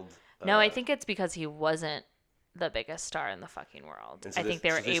fucking world? No, I think it's because he wasn't the biggest star in the fucking world. And so I think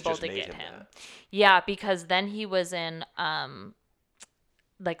they were this able just to made get him him. that. Yeah, because then he was in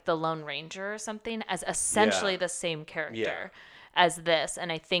like the Lone Ranger or something as essentially Yeah. the same character Yeah. as this. And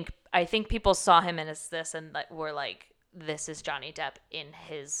I think people saw him in as this and were like, this is Johnny Depp in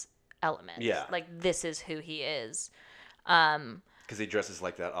his element. Yeah. Like this is who he is. Because he dresses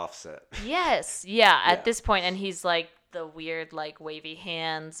like that Offset. Yes. Yeah. At Yeah. this point, and he's like the weird, like wavy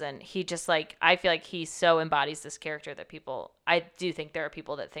hands, and he just like I feel like he so embodies this character that I do think there are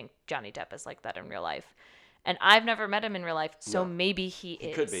people that think Johnny Depp is like that in real life, and I've never met him in real life, so No. maybe he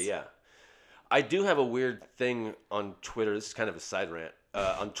is. Could be, yeah. I do have a weird thing on Twitter. This is kind of a side rant.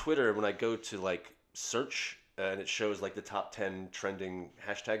 On Twitter, when I go to like search and it shows like the top 10 trending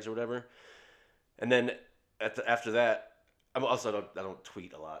hashtags or whatever, and then after that, I don't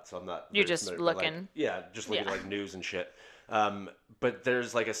tweet a lot, so I'm not. You're very just familiar, but, looking. Like, yeah, just looking Yeah. at like news and shit. But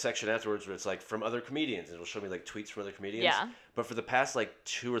there's like a section afterwards where it's like from other comedians, and it'll show me like tweets from other comedians. Yeah. But for the past like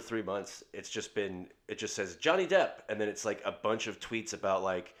 2 or 3 months, it just says Johnny Depp, and then it's like a bunch of tweets about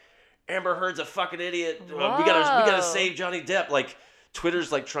like Amber Heard's a fucking idiot. We gotta Whoa. save Johnny Depp. Like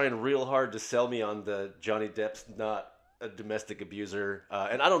Twitter's like trying real hard to sell me on the Johnny Depp's not a domestic abuser,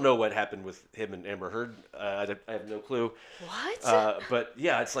 and I don't know what happened with him and Amber Heard. I have no clue. What? But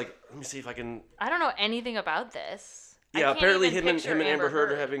yeah, it's like let me see if I can. I don't know anything about this. I Yeah, can't apparently even him and picture Amber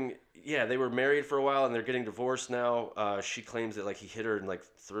Heard are having. Yeah, they were married for a while and they're getting divorced now. She claims that like he hit her and like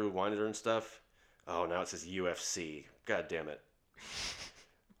threw wine at her and stuff. Oh, now it says UFC. God damn it.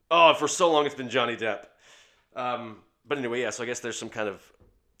 Oh, for so long it's been Johnny Depp. But anyway, yeah. So I guess there's some kind of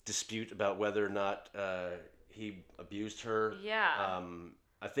dispute about whether or not he abused her. Yeah.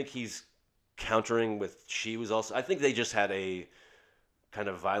 I think he's countering with she was also. I think they just had a kind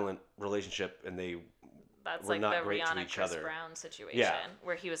of violent relationship and they. That's We're like not the great to Rihanna each Chris other. Brown situation, Yeah.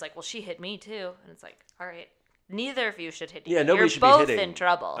 where he was like, "Well, she hit me too," and it's like, "All right, neither of you should hit. Yeah, nobody You're should be both hitting. in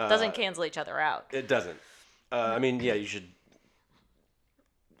trouble. Doesn't cancel each other out." It doesn't. I mean, yeah, you should.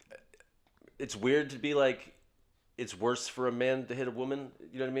 It's weird to be like, it's worse for a man to hit a woman.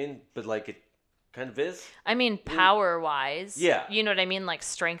 You know what I mean? But like, it kind of is. I mean, power wise, Yeah. you know what I mean, like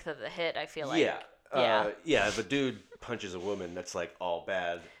strength of the hit. I feel like, Yeah. Yeah. If a dude punches a woman, that's like all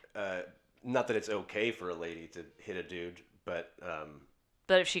bad. Not that it's okay for a lady to hit a dude, but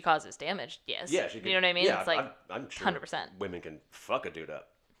But if she causes damage, yes. yeah, she can, you know what I mean? Yeah, It's like I'm sure 100%. women can fuck a dude up.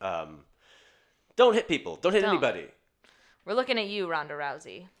 Don't hit people. Don't hit Don't. anybody. We're looking at you, Ronda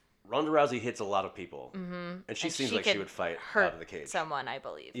Rousey. Ronda Rousey hits a lot of people, and she And seems like she could would fight hurt out of the cage. someone, I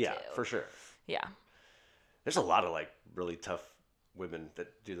believe. Yeah, too. for sure. Yeah. There's a lot of like really tough women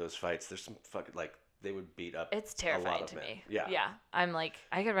that do those fights. There's some fucking like they would beat up. It's a lot terrifying of to men. me. Yeah. Yeah. I'm like,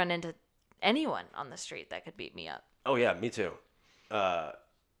 I could run into anyone on the street that could beat me up. Oh yeah, me too.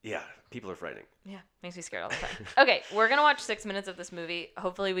 Yeah, people are frightening. Yeah, makes me scared all the time. Okay, we're gonna watch 6 minutes of this movie.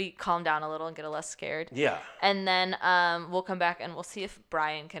 Hopefully, we calm down a little and get a less scared. Yeah, And then we'll come back and we'll see if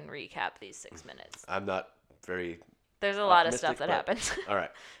Brian can recap these 6 minutes. I'm not very. There's a lot of stuff that optimistic, happens. All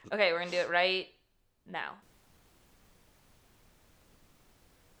right. Okay, we're gonna do it right now.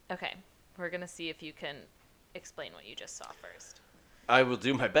 Okay, we're gonna see if you can explain what you just saw first. I will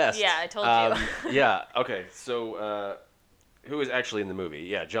do my best. Yeah, I told you. Yeah. Okay. So, who is actually in the movie?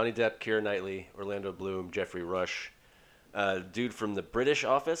 Yeah, Johnny Depp, Keira Knightley, Orlando Bloom, Jeffrey Rush, dude from the British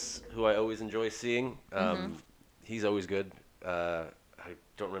Office, who I always enjoy seeing. He's always good. I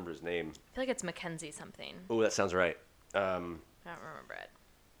don't remember his name. I feel like it's Mackenzie something. Oh, that sounds right. I don't remember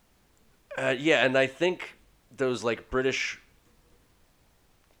it. Yeah, and I think those like British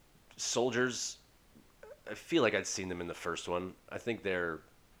soldiers, I feel like I'd seen them in the first one. I think they're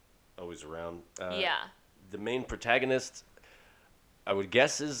always around. Yeah. The main protagonist, I would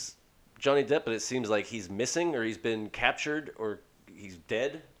guess, is Johnny Depp, but it seems like he's missing or he's been captured or he's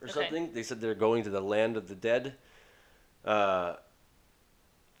dead or something. They said they're going to the land of the dead. Yeah,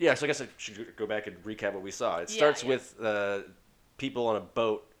 so I guess I should go back and recap what we saw. It starts with people on a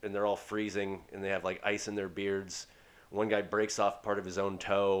boat, and they're all freezing, and they have like ice in their beards. One guy breaks off part of his own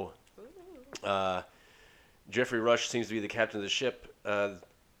toe. Jeffrey Rush seems to be the captain of the ship.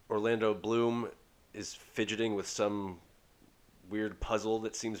 Orlando Bloom is fidgeting with some weird puzzle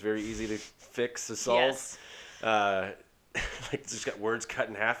that seems very easy to fix, to solve. Yes. Like just got words cut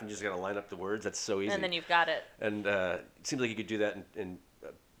in half and you just got to line up the words. That's so easy. And then you've got it. And it seems like you could do that in a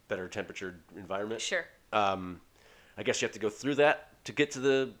better temperature environment. Sure. I guess you have to go through that to get to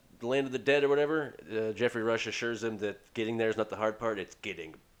the land of the dead or whatever. Jeffrey Rush assures him that getting there is not the hard part. It's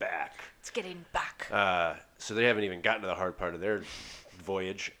getting back. It's getting back. So they haven't even gotten to the hard part of their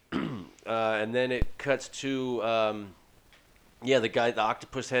voyage. And then it cuts to, the guy, the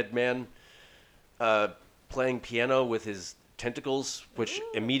octopus head man, playing piano with his tentacles, which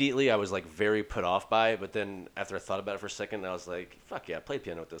immediately I was like very put off by. But then after I thought about it for a second, I was like, fuck yeah, play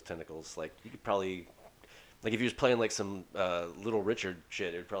piano with those tentacles. Like you could probably, like if he was playing like some Little Richard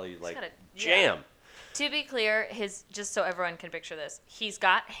shit, it would probably like jam. To be clear, just so everyone can picture this, he's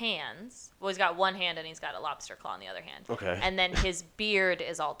got hands. Well, he's got one hand and he's got a lobster claw on the other hand. Okay. And then his beard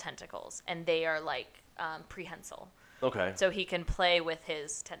is all tentacles, and they are like prehensile. Okay. So he can play with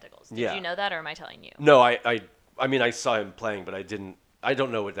his tentacles. Did you know that, or am I telling you? No, I mean, I saw him playing, but I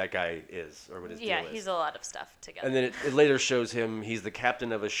don't know what that guy is or what his deal is. Yeah, he's a lot of stuff together. And then it later shows him, he's the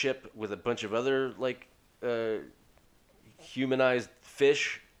captain of a ship with a bunch of other, like, humanized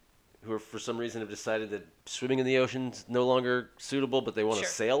fish who, for some reason, have decided that swimming in the ocean's no longer suitable, but they want to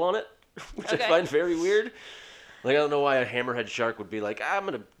sail on it, which I find very weird. Like, I don't know why a hammerhead shark would be like, I'm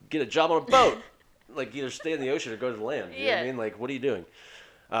going to get a job on a boat. Like, either stay in the ocean or go to the land. You know what I mean? Like, what are you doing?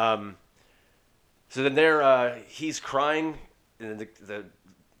 So then he's crying and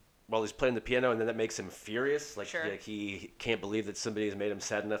while he's playing the piano, and then that makes him furious. Like, he can't believe that somebody has made him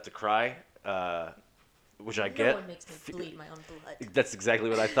sad enough to cry, which I get. No one makes me bleed my own blood. That's exactly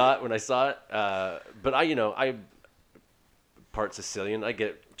what I thought when I saw it. But I'm part Sicilian. I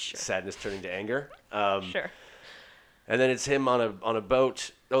get sadness turning to anger. Sure. And then it's him on a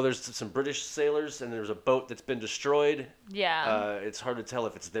boat. Oh, there's some British sailors, and there's a boat that's been destroyed. Yeah. It's hard to tell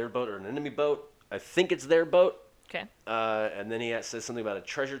if it's their boat or an enemy boat. I think it's their boat. Okay. And then he says something about a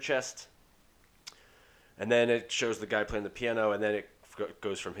treasure chest. And then it shows the guy playing the piano, and then it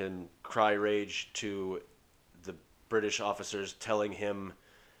goes from him cry rage to the British officers telling him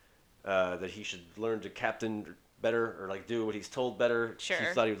that he should learn to captain better, or like do what he's told better. Sure. He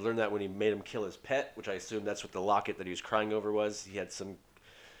thought he would learn that when he made him kill his pet, which I assume that's what the locket that he was crying over was. He had some,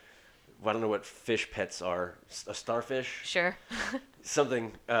 I don't know what fish pets are, a starfish? Sure.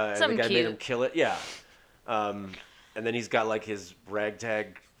 Something, and the guy made him kill it. Yeah. And then he's got like his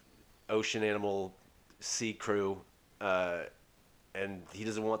ragtag ocean animal sea crew, and he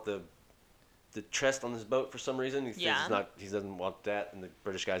doesn't want the chest on his boat for some reason. He thinks he doesn't want that, and the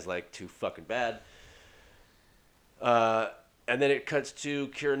British guy's like, too fucking bad. And then it cuts to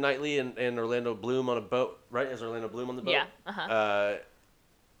Keira Knightley and Orlando Bloom on a boat, right? Is Orlando Bloom on the boat? Yeah. Uh-huh.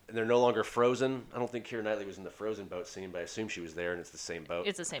 And they're no longer frozen. I don't think Keira Knightley was in the frozen boat scene, but I assume she was there, and it's the same boat.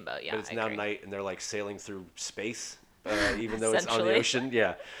 It's the same boat, yeah. But it's now night, and they're like sailing through space, even though it's on the ocean.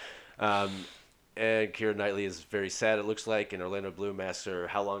 Yeah. And Keira Knightley is very sad, it looks like, and Orlando Bloom asks her,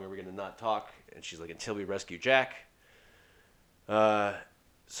 how long are we going to not talk? And she's like, until we rescue Jack.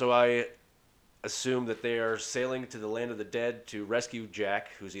 So I assume that they are sailing to the land of the dead to rescue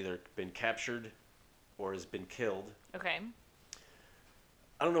Jack, who's either been captured or has been killed. Okay.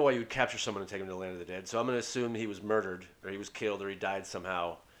 I don't know why you would capture someone and take him to the land of the dead, so I'm going to assume he was murdered, or he was killed, or he died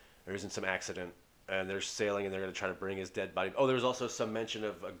somehow, or he was in some accident, and they're sailing, and they're going to try to bring his dead body. Oh, there was also some mention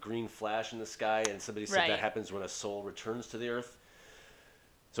of a green flash in the sky, and somebody said that happens when a soul returns to the earth.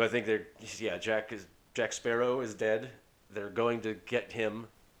 So I think Jack Sparrow is dead. They're going to get him.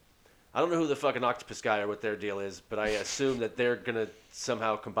 I don't know who the fucking octopus guy or what their deal is, but I assume that they're going to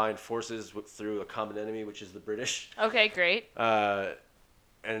somehow combine forces through a common enemy, which is the British. Okay, great.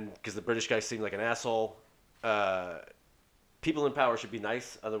 And because the British guy seemed like an asshole. People in power should be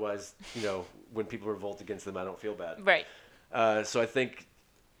nice. Otherwise, when people revolt against them, I don't feel bad. Right. So I think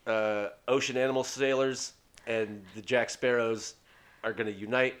ocean animal sailors and the Jack Sparrows are going to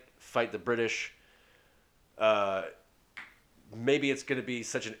unite, fight the British. Maybe it's going to be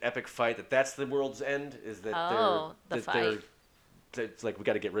such an epic fight that's the world's end. Is that the fight. it's like we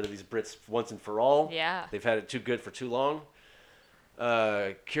got to get rid of these Brits once and for all. Yeah. They've had it too good for too long.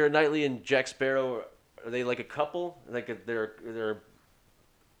 Keira Knightley and Jack Sparrow, are they like a couple? Like they're.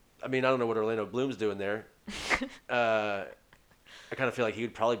 I mean, I don't know what Orlando Bloom's doing there. I kind of feel like he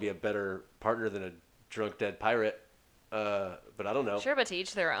would probably be a better partner than a drunk dead pirate. But I don't know. Sure, but to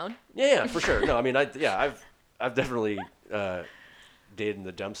each their own. Yeah, for sure. No, I mean, I've definitely dated in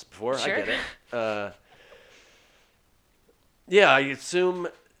the dumps before. Sure. I get it. Yeah, I assume.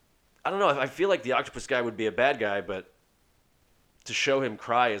 I don't know. I feel like the octopus guy would be a bad guy, but to show him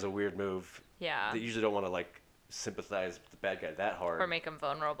cry is a weird move. Yeah. They usually don't want to like sympathize with the bad guy that hard. Or make him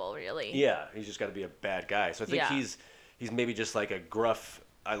vulnerable, really. Yeah, he's just got to be a bad guy. So I think Yeah. he's maybe just like a gruff.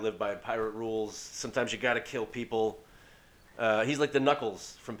 I live by pirate rules. Sometimes you got to kill people. He's like the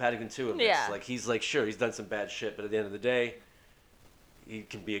Knuckles from Paddington 2 of this. Yeah. Like he's like, sure, he's done some bad shit, but at the end of the day, he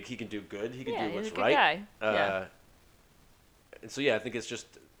can do good. He can Yeah, do what's he's a good right. guy. Yeah. And so yeah, I think it's just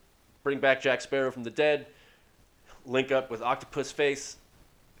bring back Jack Sparrow from the dead, link up with Octopus Face,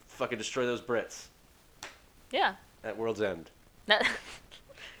 fucking destroy those Brits Yeah. at World's End.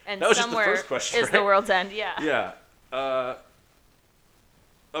 And That was just the somewhere first question, is the right? world's end. Yeah. Yeah.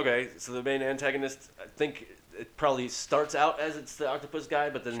 Okay, so the main antagonist, I think it probably starts out as it's the octopus guy,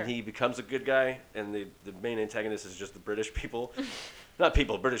 but then Sure. he becomes a good guy, and the main antagonist is just the British people. Not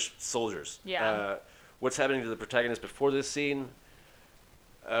people, British soldiers. Yeah. What's happening to the protagonist before this scene?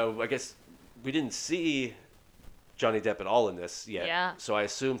 I guess we didn't see Johnny Depp at all in this yet. Yeah. So I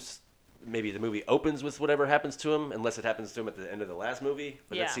assume maybe the movie opens with whatever happens to him, unless it happens to him at the end of the last movie.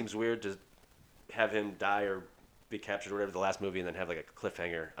 But Yeah. that seems weird to have him die or be captured or whatever the last movie and then have like a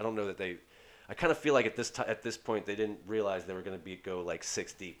cliffhanger. I don't know that they. I kind of feel like at this point they didn't realize they were going to go like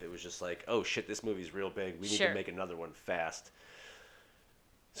 6 deep. It was just like, oh shit, this movie's real big. We need Sure. to make another one fast.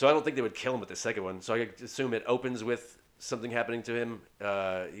 So I don't think they would kill him with the second one. So I assume it opens with something happening to him.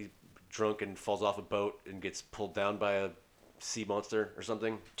 He's drunk and falls off a boat and gets pulled down by a sea monster or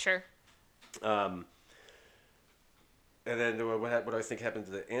something. Sure. And then what do I think happened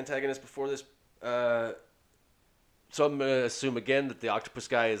to the antagonist before this? So I'm going to assume again that the octopus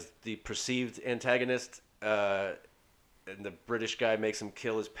guy is the perceived antagonist, and the British guy makes him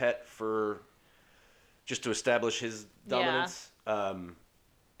kill his pet just to establish his dominance and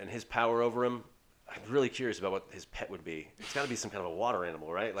his power over him. I'm really curious about what his pet would be. It's got to be some kind of a water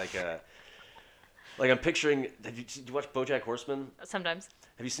animal, right? Like I'm picturing. Did you watch BoJack Horseman? Sometimes.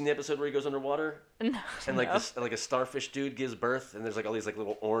 Have you seen the episode where he goes underwater? No. And like no. this, like a starfish dude gives birth, and there's like all these like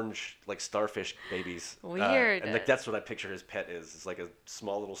little orange like starfish babies. Weird. And like that's what I picture his pet is. It's like a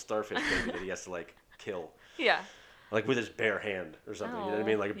small little starfish baby that he has to like kill, Yeah. like with his bare hand or something. You know what I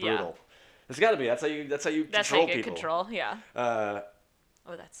mean? Like yeah. brutal. It's got to be. That's how you That's control how you get people. control. Yeah.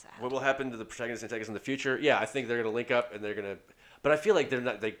 Oh, that's sad. What will happen to the protagonist and antagonist in the future? Yeah, I think they're gonna link up and they're gonna. But I feel like they're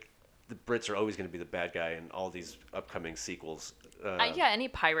not. Like the Brits are always gonna be the bad guy in all these upcoming sequels. Yeah, any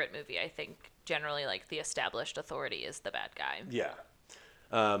pirate movie, I think generally like the established authority is the bad guy. Yeah.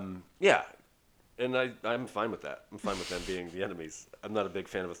 Yeah. And I'm fine with that. I'm fine with them being the enemies. I'm not a big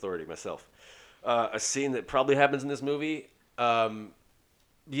fan of authority myself. A scene that probably happens in this movie,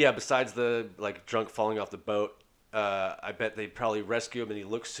 yeah, besides the like drunk falling off the boat, I bet they probably rescue him and he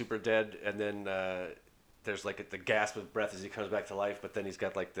looks super dead, and then there's like the gasp of breath as he comes back to life, but then he's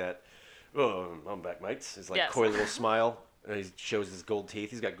got like that, oh, I'm back, mates. His like Yes. coy little smile, and he shows his gold teeth.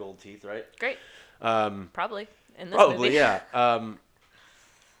 He's got gold teeth, right? Great. Probably, In this movie. yeah.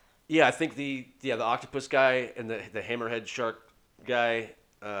 Yeah, I think the octopus guy and the hammerhead shark guy,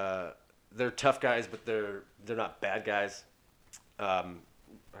 they're tough guys, but they're not bad guys. I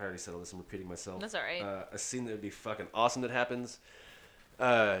already said all this. I'm repeating myself. That's all right. A scene that would be fucking awesome that happens.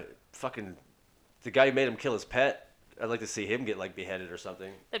 Fucking the guy who made him kill his pet. I'd like to see him get like beheaded or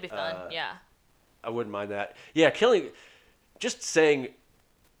something. That'd be fun. Yeah. I wouldn't mind that. Yeah, killing. Just saying.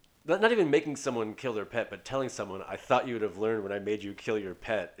 Not even making someone kill their pet, but telling someone, "I thought you would have learned when I made you kill your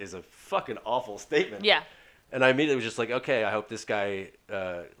pet," is a fucking awful statement. Yeah. And I immediately was just like, okay, I hope this guy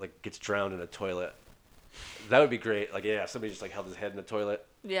like gets drowned in a toilet. That would be great. Like, yeah, if somebody just like held his head in the toilet.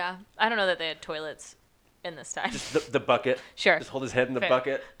 Yeah. I don't know that they had toilets in this time. Just the bucket. Sure. Just hold his head in the Fair.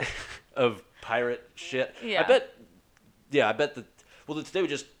 bucket of pirate shit. Yeah. I bet. Yeah, I bet that. Well, they would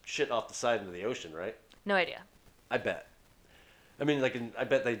just shit off the side into the ocean, right? No idea. I bet. I mean, like, I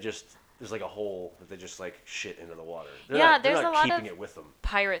bet they just there's like a hole that they just like shit into the water. They're Yeah, not, they're there's not a lot keeping of- it with them.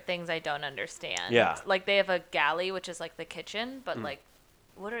 Pirate things I don't understand. Yeah. Like they have a galley, which is like the kitchen, but Mm. like,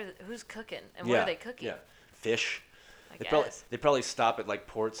 who's cooking and what Yeah, are they cooking? Yeah, fish. I They guess. probably stop at like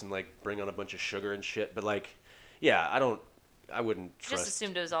ports and like bring on a bunch of sugar and shit. But like, yeah, I wouldn't Just trust.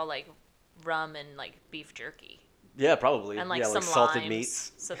 assumed it was all like rum and like beef jerky. Yeah, probably. And like yeah, some like salted limes,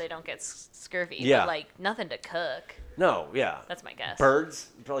 meats. so they don't get scurvy. Yeah. But like nothing to cook. No, yeah. That's my guess. Birds.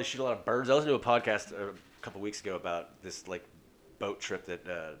 You probably shoot a lot of birds. I listened to a podcast a couple weeks ago about this like boat trip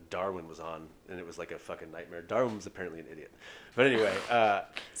that Darwin was on, and it was like a fucking nightmare. Darwin was apparently an idiot. But anyway,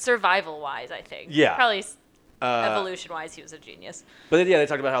 Survival wise, I think. Yeah. Probably evolution wise, he was a genius. but then, yeah, they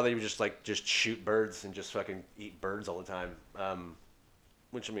talked about how they would just shoot birds and just fucking eat birds all the time.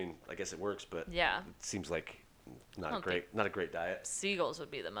 Which I mean, I guess it works, but Yeah. it seems like not a don't great diet. Seagulls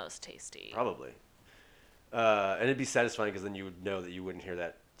would be the most tasty. Probably. And it'd be satisfying because then you would know that you wouldn't hear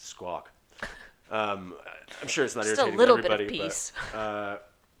that squawk. I'm sure it's not Just a irritating little to bit of everybody. peace. But,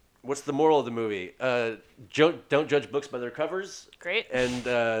 what's the moral of the movie? Don't judge books by their covers. Great. And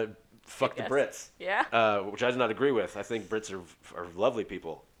fuck the Good Brits. Yeah. Which I do not agree with. I think Brits are lovely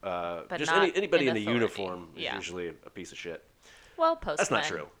people. But just not anybody in a authority. uniform is Yeah. usually a piece of shit. Well, postmen. That's not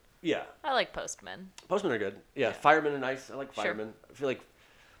true. Yeah. I like postmen. Postmen are good. Yeah, Yeah. firemen are nice. I like Sure. firemen. I feel like,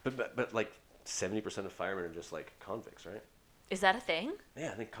 but like 70% of firemen are just like convicts, right? Is that a thing?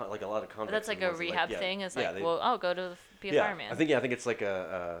 Yeah, I think like a lot of But convicts. that's are like the a ones that, rehab yeah, thing. It's yeah, like, they- well, I'll go to be a yeah, fireman. I think it's like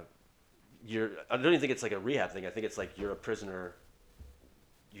I don't even think it's like a rehab thing. I think it's like you're a prisoner.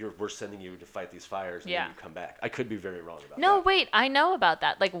 We're sending you to fight these fires, and Yeah. then you come back. I could be very wrong about No, that. wait, I know about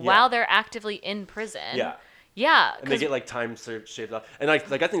that. Like while they're actively in prison. Yeah. Yeah. And they 'cause- get like time shaved off, and I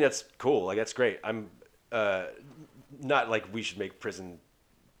think that's cool. Like that's great. I'm not like we should make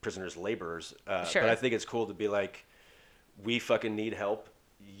prisoners laborers, Sure. but I think it's cool to be like, we fucking need help.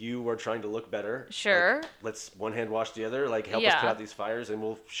 You are trying to look better. Sure. Like, let's one hand wash the other. Like help us Yeah. put out these fires, and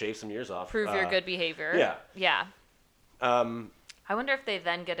we'll shave some years off. prove your good behavior. yeah. Yeah. Um, I wonder if they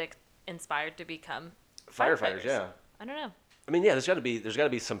then get inspired to become firefighters. Yeah. I don't know. I mean, yeah. There's got to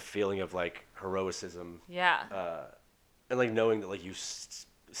be some feeling of like heroicism, Yeah. and like knowing that like you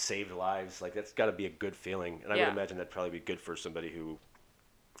saved lives. Like that's got to be a good feeling, and I Yeah. would imagine that'd probably be good for somebody who.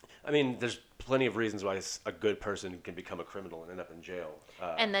 I mean, there's plenty of reasons why a good person can become a criminal and end up in jail.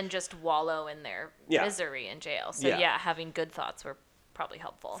 And then just wallow in their Yeah. misery in jail. So Yeah. yeah, having good thoughts were probably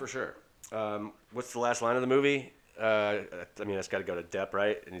helpful. For sure. What's the last line of the movie? I mean, it's got to go to Depp,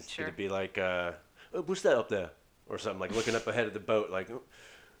 right? And he's Sure. going to be like, oh, what's that up there? Or something, like looking up ahead of the boat, like,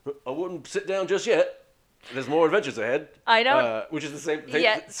 I wouldn't sit down just yet. There's more adventures ahead. I don't- Which is the same thing.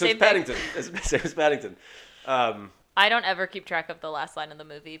 Yeah, so same it's Paddington. It's the same as Paddington. I don't ever keep track of the last line of the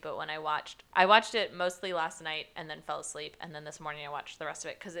movie, but when I watched it mostly last night and then fell asleep, and then this morning I watched the rest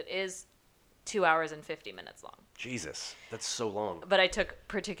of it because it is 2 hours and 50 minutes long. Jesus, that's so long. But I took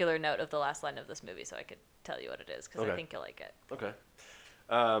particular note of the last line of this movie so I could tell you what it is because I Okay. think you'll like it. Okay.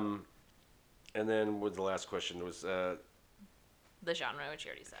 And then with the last question was, The genre, which you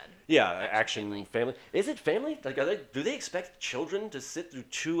already said. yeah, Action family. Is it family? Like, do they expect children to sit through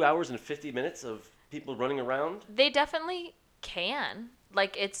 2 hours and 50 minutes of people running around? They definitely can.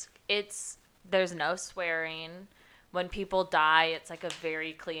 Like there's no swearing. When people die, it's like a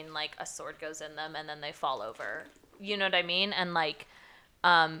very clean, like a sword goes in them and then they fall over. You know what I mean? And like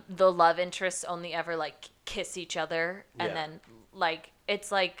the love interests only ever like kiss each other and Yeah. then like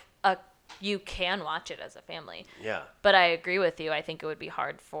it's like you can watch it as a family. Yeah. But I agree with you. I think it would be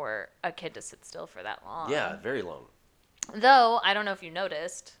hard for a kid to sit still for that long. Yeah, very long. Though, I don't know if you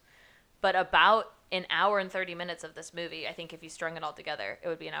noticed, but about an hour and 30 minutes of this movie, I think if you strung it all together, it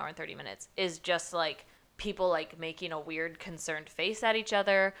would be an hour and 30 minutes, is just like people like making a weird concerned face at each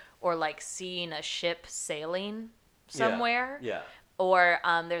other or like seeing a ship sailing somewhere. Yeah. Or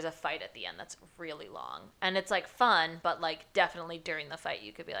there's a fight at the end that's really long. And it's like fun, but like definitely during the fight,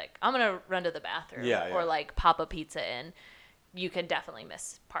 you could be like, I'm going to run to the bathroom Yeah, or yeah. like pop a pizza in. You can definitely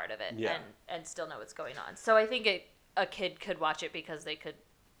miss part of it Yeah. and still know what's going on. So I think a kid could watch it because they could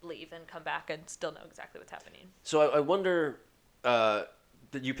leave and come back and still know exactly what's happening. So I wonder that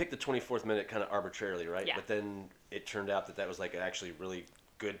you picked the 24th minute kind of arbitrarily, right? Yeah. But then it turned out that was like an actually really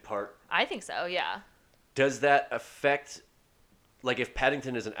good part. I think so, yeah. Does that affect, like, if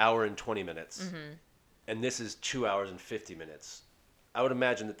Paddington is an hour and 20 minutes Mm-hmm. and this is 2 hours and 50 minutes, I would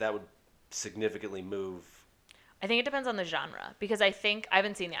imagine that would significantly move. I think it depends on the genre because I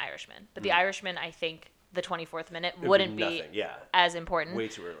haven't seen The Irishman, but The Irishman, I think the 24th minute It would wouldn't be nothing. Yeah. as important. Way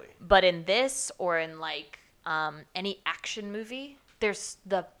too early. But in this or in like any action movie, there's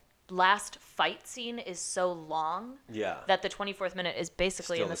the last fight scene is so long Yeah. that the 24th minute is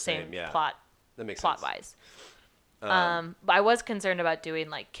basically Still in the the same same, yeah. plot That makes plot sense. wise. But I was concerned about doing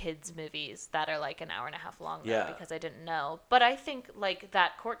like kids movies that are like an hour and a half long though, Yeah. because I didn't know. But I think like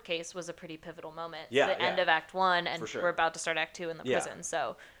that court case was a pretty pivotal moment. Yeah, the end yeah. of Act 1 and For sure. we're about to start Act 2 in the Yeah. prison.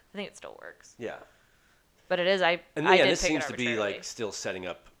 So I think it still works. Yeah. But it is And I yeah, did this pick it seems to be arbitrarily. like still setting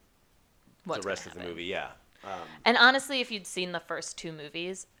up What's the rest gonna of the happen. movie. Yeah. And honestly, if you'd seen the first two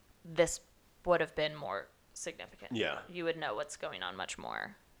movies, this would have been more significant. Yeah. You would know what's going on much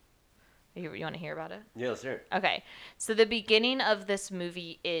more. You want to hear about it? Yeah, let's hear it. Okay. So the beginning of this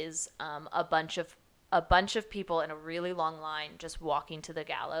movie is a bunch of people in a really long line just walking to the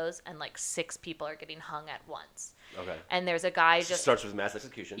gallows, and like 6 people are getting hung at once. Okay. And there's a guy So it starts with mass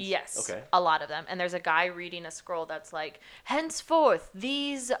executions. Yes. Okay. A lot of them. And there's a guy reading a scroll that's like, henceforth,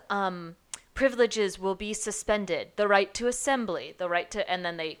 these privileges will be suspended. The right to assembly, the right to, and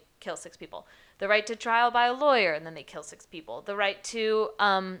then they kill 6 people. The right to trial by a lawyer, and then they kill 6 people. The right to,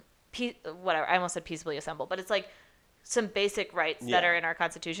 whatever, I almost said peaceably assemble, but it's like some basic rights that are in our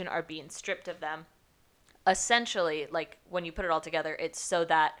Constitution are being stripped of them. Essentially, like, when you put it all together, it's so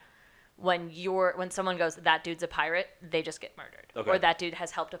that when someone goes, that dude's a pirate, they just get murdered. Okay. Or that dude has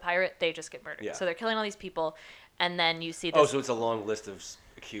helped a pirate, they just get murdered. Yeah. So they're killing all these people, and then you see this. Oh, so it's a long list of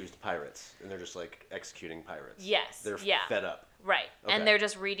accused pirates, and they're just like executing pirates. Yes. They're yeah. fed up. Right. Okay. And they're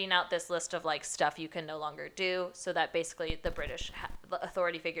just reading out this list of like stuff you can no longer do, so that basically the British the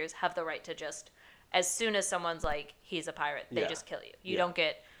authority figures have the right to just, as soon as someone's like, he's a pirate, they just kill you. You don't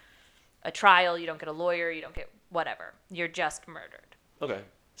get a trial, you don't get a lawyer, you don't get whatever. You're just murdered. Okay.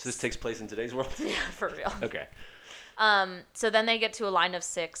 So this takes place in today's world? Yeah, for real. Okay. So then they get to a line of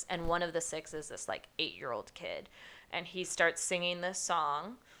 6, and one of the 6 is this like 8-year-old kid, and he starts singing this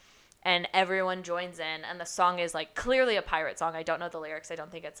song, and everyone joins in, and the song is like clearly a pirate song. I don't know the lyrics. I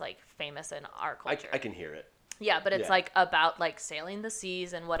don't think it's like famous in our culture. I can hear it. Yeah, but it's like about like sailing the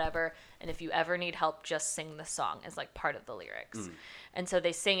seas and whatever, and if you ever need help, just sing the song is like part of the lyrics. And so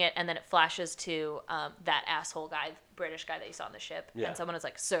they sing it, and then it flashes to that asshole guy, British guy that you saw on the ship, and someone is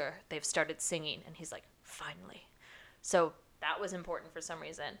like, "Sir, they've started singing," and he's like, "Finally." So that was important for some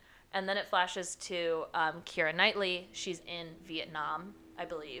reason. And then it flashes to Keira Knightley. She's in Vietnam, I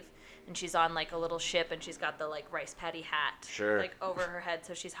believe, and she's on like a little ship, and she's got the like rice paddy hat like over her head,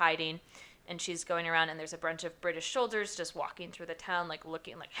 so she's hiding. And she's going around, and there's a bunch of British soldiers just walking through the town, like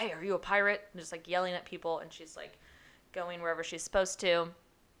looking like, "Hey, are you a pirate?" And just like yelling at people, and she's like going wherever she's supposed to.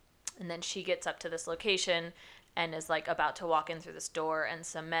 And then she gets up to this location and is like about to walk in through this door, and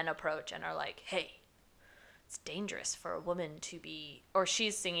some men approach and are like, "Hey, it's dangerous for a woman to be," or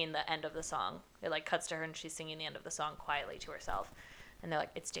she's singing the end of the song. It like cuts to her, and she's singing the end of the song quietly to herself. And they're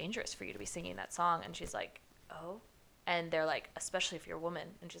like, "It's dangerous for you to be singing that song." And she's like, "Oh." And they're like, "Especially if you're a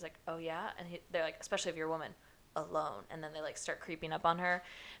woman." And she's like, "Oh yeah." And they're like, "Especially if you're a woman alone." And then they like start creeping up on her.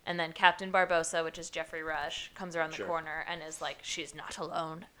 And then Captain Barbossa, which is Jeffrey Rush, comes around the corner and is like, "She's not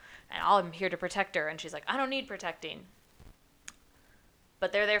alone, and I'm here to protect her." And she's like, "I don't need protecting."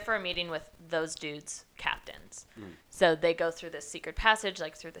 But they're there for a meeting with those dudes, captains. So they go through this secret passage,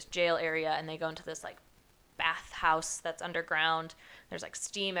 like through this jail area, and they go into this like bathhouse that's underground. There's like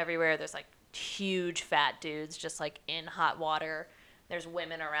steam everywhere. There's like huge fat dudes just like in hot water. There's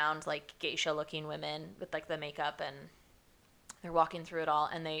women around, like geisha looking women with like the makeup, and they're walking through it all,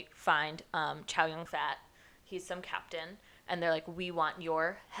 and they find Chow Yun Fat. He's some captain, and they're like, "We want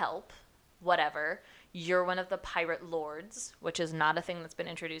your help, whatever. You're one of the pirate lords," which is not a thing that's been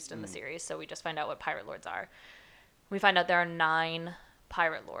introduced in the series, so we just find out what pirate lords are. We find out there are 9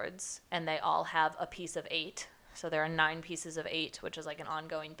 pirate lords, and they all have a piece of 8. So there are 9 pieces of 8, which is like an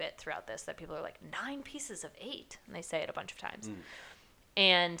ongoing bit throughout this, that people are like, 9 pieces of 8? And they say it a bunch of times.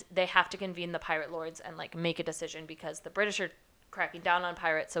 And they have to convene the pirate lords and like make a decision, because the British are cracking down on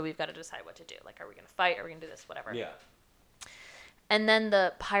pirates, so we've got to decide what to do. Like, are we going to fight? Are we going to do this? Whatever. Yeah. And then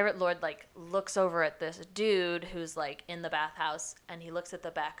the pirate lord like looks over at this dude who's like in the bathhouse, and he looks at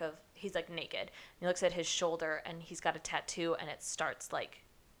the back of, he's like naked. He looks at his shoulder, and he's got a tattoo, and it starts like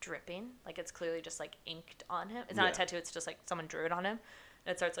dripping. Like, it's clearly just like inked on him. It's not a tattoo, it's just like someone drew it on him.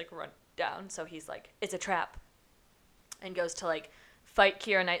 And it starts like run down. So he's like, "It's a trap." And goes to like fight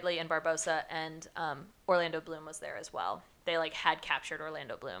Keira Knightley and Barbossa, and Orlando Bloom was there as well. They like had captured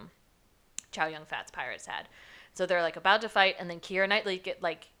Orlando Bloom. Chow Yun Fat's pirates had. So they're like about to fight, and then Keira Knightley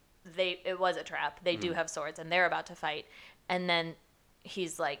it was a trap. They do have swords, and they're about to fight. And then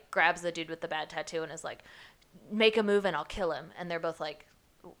he's like grabs the dude with the bad tattoo and is like, "Make a move and I'll kill him." And they're both like,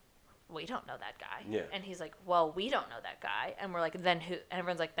 "We don't know that guy." Yeah. And he's like, "Well, we don't know that guy." And we're like, "Then who?" And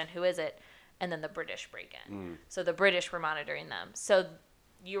everyone's like, "Then who is it?" And then the British break in. So the British were monitoring them. So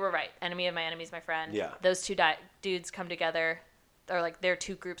you were right. Enemy of my enemy is my friend. Yeah. Those two dudes come together, or like their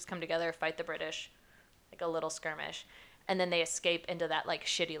 2 groups come together, fight the British, like a little skirmish, and then they escape into that like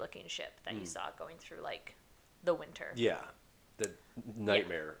shitty looking ship that you saw going through like the winter. Yeah. The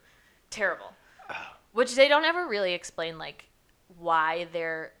nightmare. Terrible. Which they don't ever really explain like why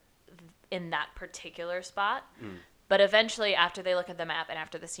they're in that particular spot. But eventually, after they look at the map and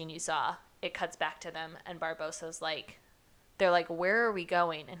after the scene you saw, it cuts back to them, and Barbossa's like, they're like, where are we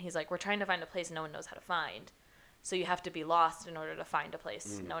going? And he's like, we're trying to find a place no one knows how to find. So you have to be lost in order to find a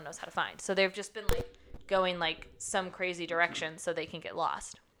place no one knows how to find. So they've just been like going like some crazy direction so they can get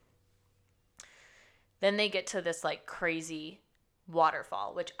lost. Then they get to this like crazy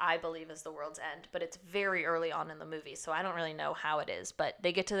waterfall, which I believe is the world's end, but it's very early on in the movie, so I don't really know how it is. But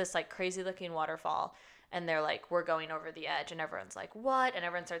they get to this like crazy looking waterfall, and they're like, we're going over the edge, and everyone's like, what? And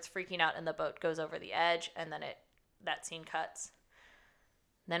everyone starts freaking out, and the boat goes over the edge, and then that scene cuts.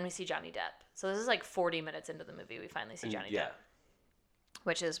 Then we see Johnny Depp. So this is like 40 minutes into the movie we finally see Johnny Depp,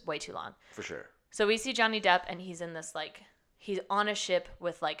 which is way too long. For sure. So we see Johnny Depp, and he's in this like, he's on a ship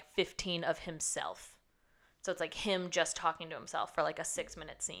with like 15 of himself. So it's like him just talking to himself for like a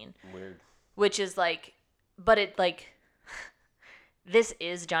 6-minute scene. Weird. Which is like, but it like, this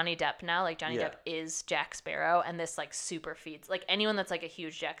is Johnny Depp now. Like Johnny Depp is Jack Sparrow, and this like super feeds. Like anyone that's like a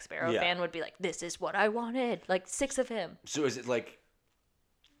huge Jack Sparrow fan would be like, this is what I wanted. Like 6 of him. So is it like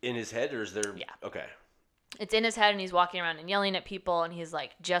in his head, or is there? Yeah. Okay. It's in his head, and he's walking around and yelling at people, and he's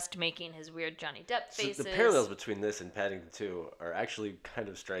like just making his weird Johnny Depp faces. So the parallels between this and Paddington 2 are actually kind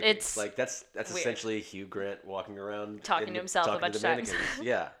of striking. It's like that's weird. Essentially Hugh Grant walking around talking to himself a bunch of times.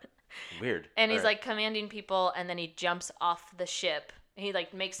 Yeah, weird. And he's like commanding people, and then he jumps off the ship. He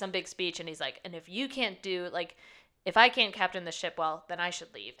like makes some big speech, and he's like, and if you can't do like, if I can't captain the ship well, then I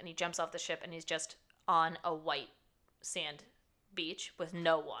should leave. And he jumps off the ship, and he's just on a white sand beach with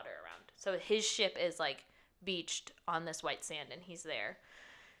no water around. So his ship is like beached on this white sand, and he's there.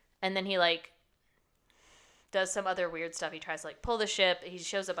 And then he like does some other weird stuff. He tries to like pull the ship. He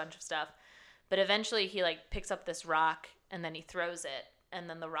shows a bunch of stuff, but eventually he like picks up this rock, and then he throws it, and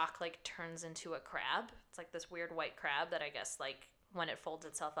then the rock like turns into a crab. It's like this weird white crab that I guess like when it folds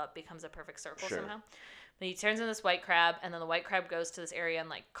itself up becomes a perfect circle somehow. But he turns into this white crab, and then the white crab goes to this area and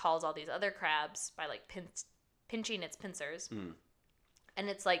like calls all these other crabs by like pinching its pincers. And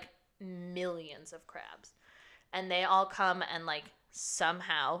it's like millions of crabs, and they all come and like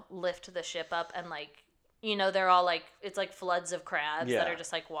somehow lift the ship up, and like, you know, they're all like, it's like floods of crabs that are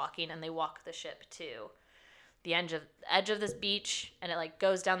just like walking, and they walk the ship to the edge of this beach, and it like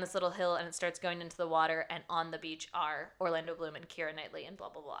goes down this little hill, and it starts going into the water, and on the beach are Orlando Bloom and Keira Knightley and blah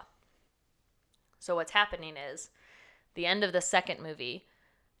blah blah. So what's happening is, the end of the second movie,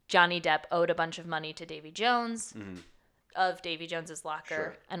 Johnny Depp owed a bunch of money to Davy Jones of Davy Jones's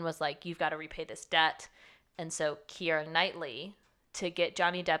locker, and was like, you've got to repay this debt. And so Keira Knightley, to get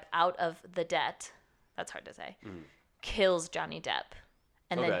Johnny Depp out of the debt, that's hard to say, kills Johnny Depp.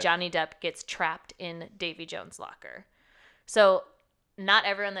 And then Johnny Depp gets trapped in Davy Jones' locker. So not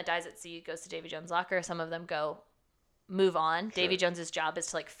everyone that dies at sea goes to Davy Jones' locker. Some of them move on. Davy Jones's job is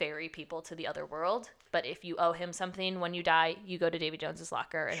to like ferry people to the other world. But if you owe him something, when you die, you go to Davy Jones's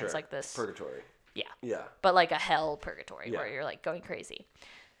locker, and it's like this purgatory. Yeah. But like a hell purgatory where you're like going crazy.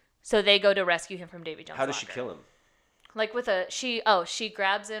 So they go to rescue him from Davy Jones' How does locker. she kill him? Like with she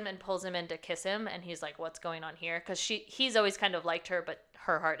grabs him and pulls him in to kiss him, and he's like, what's going on here? Because he's always kind of liked her, but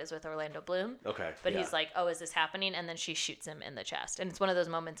her heart is with Orlando Bloom. Okay. But he's like, oh, is this happening? And then she shoots him in the chest. And it's one of those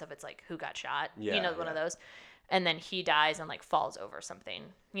moments of, it's like, who got shot? One of those. And then he dies and like falls over something,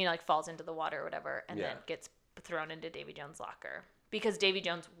 like falls into the water or whatever, and then gets thrown into Davy Jones' locker. Because Davy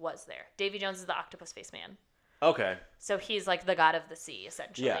Jones was there. Davy Jones is the octopus face man. Okay. So he's like the god of the sea,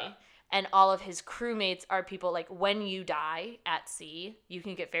 essentially. Yeah. And all of his crewmates are people like, when you die at sea, you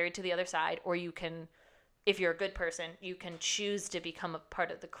can get ferried to the other side, or you can, if you're a good person, you can choose to become a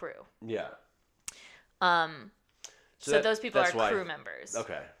part of the crew. Yeah. So those people are crew members.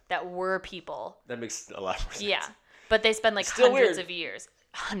 Okay. That were people. That makes a lot more sense. Yeah. But they spend like hundreds of years.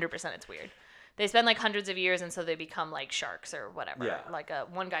 100% it's weird. They spend like hundreds of years, and so they become like sharks or whatever. Yeah. Like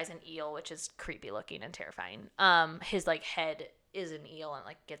one guy's an eel, which is creepy looking and terrifying. His like head is an eel and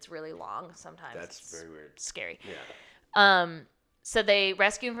like gets really long sometimes. That's very weird. Scary. Yeah. So they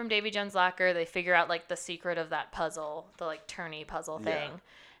rescue him from Davy Jones' locker. They figure out like the secret of that puzzle, the like tourney puzzle thing,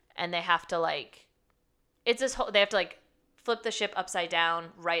 and they have to like, it's this whole. They have to like flip the ship upside down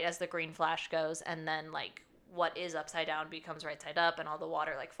right as the green flash goes, and then like what is upside down becomes right side up, and all the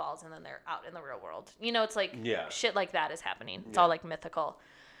water like falls, and then they're out in the real world. It's like shit like that is happening. It's all like mythical.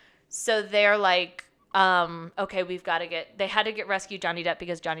 So they're like, okay, they had to get rescue Johnny Depp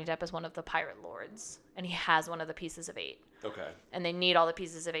because Johnny Depp is one of the pirate lords, and he has one of the pieces of 8. Okay. And they need all the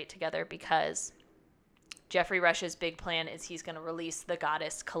pieces of 8 together because Jeffrey Rush's big plan is he's going to release the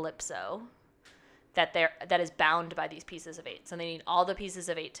goddess Calypso that is bound by these pieces of 8. So they need all the pieces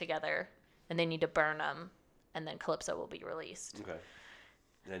of 8 together, and they need to burn them, and then Calypso will be released. Okay.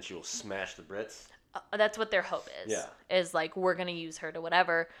 And then she will smash the Brits? That's what their hope is. Yeah. Is like, we're going to use her to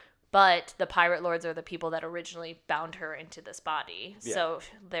whatever. But the pirate lords are the people that originally bound her into this body. Yeah. So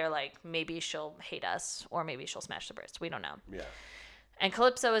they're like, maybe she'll hate us, or maybe she'll smash the Brits. We don't know. Yeah. And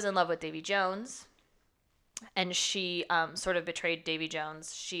Calypso is in love with Davy Jones. And she sort of betrayed Davy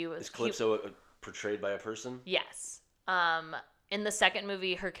Jones. Is Calypso portrayed by a person? Yes. In the second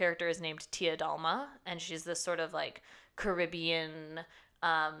movie, her character is named Tia Dalma. And she's this sort of like Caribbean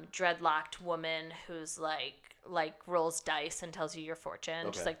dreadlocked woman who's like rolls dice and tells you your fortune.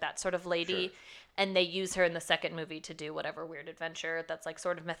 Okay. She's like that sort of lady. Sure. And they use her in the second movie to do whatever weird adventure that's like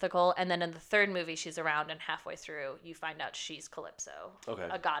sort of mythical. And then in the third movie, she's around, and halfway through, you find out she's Calypso,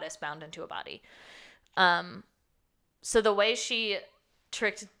 a goddess bound into a body. So the way she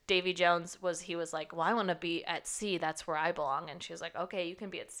tricked Davy Jones was, he was like, well, I want to be at sea. That's where I belong. And she was like, okay, you can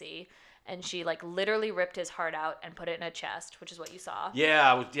be at sea. And she like literally ripped his heart out and put it in a chest, which is what you saw.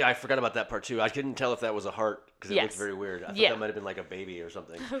 Yeah, I forgot about that part too. I couldn't tell if that was a heart because it looked very weird. I thought that might have been like a baby or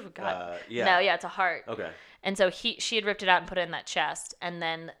something. Oh God. Yeah. No, yeah, it's a heart. Okay. And so she had ripped it out and put it in that chest. And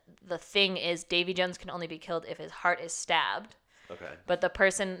then the thing is, Davy Jones can only be killed if his heart is stabbed. Okay. But the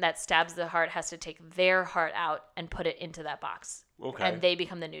person that stabs the heart has to take their heart out and put it into that box. Okay. And they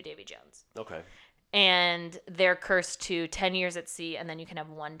become the new Davy Jones. Okay. And they're cursed to 10 years at sea, and then you can have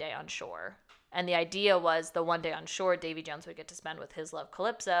 1 day on shore. And the idea was the 1 day on shore, Davy Jones would get to spend with his love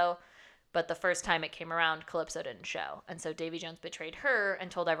Calypso. But the first time it came around, Calypso didn't show. And so Davy Jones betrayed her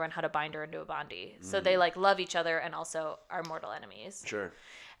and told everyone how to bind her into a bondi. So they like love each other and also are mortal enemies. Sure.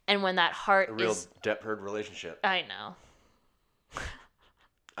 And when that heart a real Depp-Heard relationship. I know.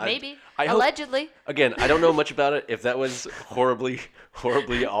 Maybe. I allegedly. Again, I don't know much about it. If that was horribly,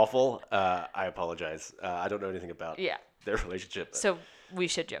 horribly awful, I apologize. I don't know anything about their relationship. So we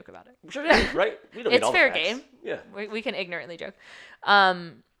should joke about it. Sure, yeah, right? We don't need it's all fair the facts. game. Yeah. We can ignorantly joke.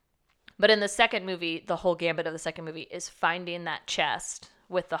 But in the second movie, the whole gambit of the second movie is finding that chest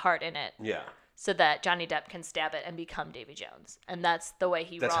with the heart in it. Yeah. So that Johnny Depp can stab it and become Davy Jones. And that's the way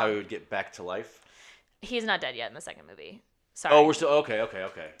That's how he would get back to life? He's not dead yet in the second movie. Sorry. Oh, we're still... Okay.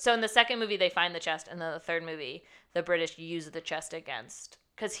 So in the second movie, they find the chest. And then the third movie, the British use the chest against...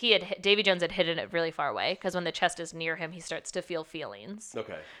 Because Davy Jones had hidden it really far away. Because when the chest is near him, he starts to feel feelings.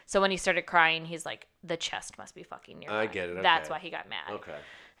 Okay. So when he started crying, he's like, the chest must be fucking nearby. I get it. Okay. That's why he got mad. Okay.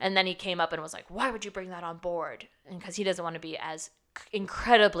 And then he came up and was like, why would you bring that on board? And because he doesn't want to be as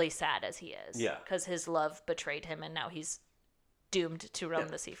incredibly sad as he is. Yeah. Because his love betrayed him, and now he's doomed to roam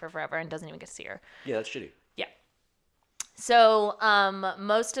the sea for forever and doesn't even get to see her. Yeah, that's shitty. Yeah. So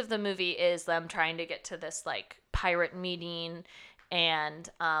most of the movie is them trying to get to this like pirate meeting, and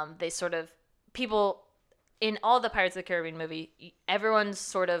they sort of people in all the Pirates of the Caribbean movie, everyone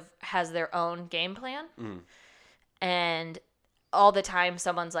sort of has their own game plan, and all the time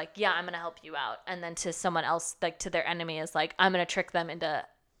someone's like, yeah, I'm gonna help you out, and then to someone else, like to their enemy, is like, I'm gonna trick them into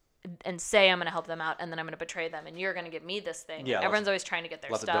and say I'm gonna help them out, and then I'm gonna betray them, and you're gonna give me this thing. Yeah, everyone's always trying to get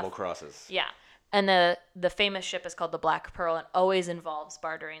their lots stuff. Lots of double crosses. Yeah. And the famous ship is called the Black Pearl, and always involves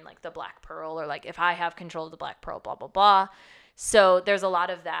bartering, like the Black Pearl, or like if I have control of the Black Pearl, blah, blah, blah. So there's a lot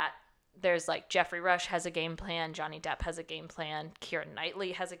of that. There's like Jeffrey Rush has a game plan, Johnny Depp has a game plan, Keira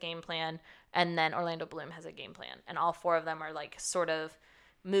Knightley has a game plan, and then Orlando Bloom has a game plan. And all four of them are like sort of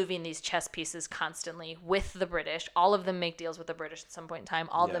moving these chess pieces constantly with the British. All of them make deals with the British at some point in time.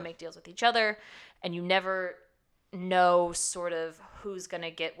 All of them make deals with each other. And you never know sort of who's going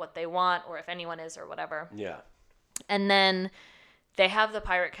to get what they want, or if anyone is, or whatever. Yeah. And then they have the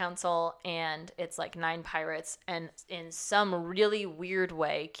Pirate Council, and it's like 9 pirates. And in some really weird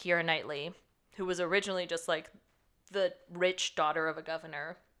way, Keira Knightley, who was originally just like the rich daughter of a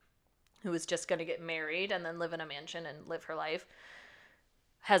governor who was just going to get married and then live in a mansion and live her life,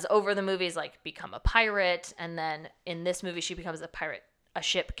 has over the movies like become a pirate. And then in this movie, she becomes a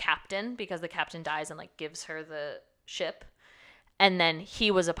ship captain, because the captain dies and like gives her the ship. And then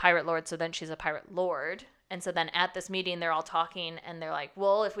he was a pirate lord, so then she's a pirate lord. And so then at this meeting, they're all talking, and they're like,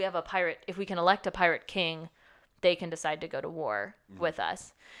 well, if we can elect a pirate king, they can decide to go to war with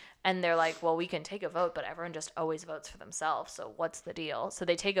us. And they're like, well, we can take a vote, but everyone just always votes for themselves. So what's the deal? So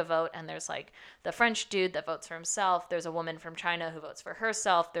they take a vote, and there's like the French dude that votes for himself. There's a woman from China who votes for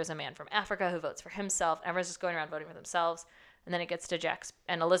herself. There's a man from Africa who votes for himself. Everyone's just going around voting for themselves. And then it gets to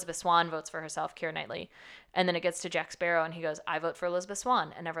and Elizabeth Swann votes for herself, Keira Knightley. And then it gets to Jack Sparrow, and he goes, I vote for Elizabeth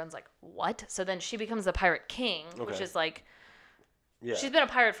Swann. And everyone's like, what? So then she becomes the pirate king, which is like, she's been a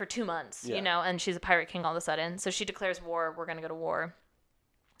pirate for 2 months, you know, and she's a pirate king all of a sudden. So she declares war. We're going to go to war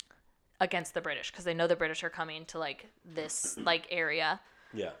against the British, because they know the British are coming to like this like area.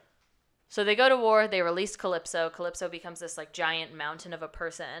 Yeah. So they go to war. They release Calypso. Calypso becomes this like giant mountain of a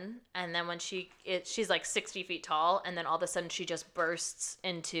person, and then when she's like 60 feet tall, and then all of a sudden she just bursts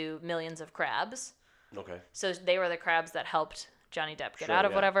into millions of crabs. Okay. So they were the crabs that helped Johnny Depp get Sure, out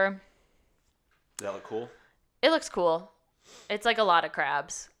of yeah. whatever. Does that look cool? It looks cool. It's like a lot of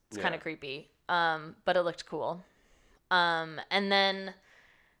crabs. It's Yeah. kind of creepy. But it looked cool. And then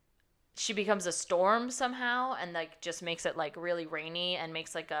she becomes a storm somehow, and like just makes it like really rainy, and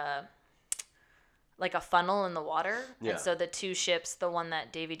makes like a funnel in the water. Yeah. And so the two ships, the one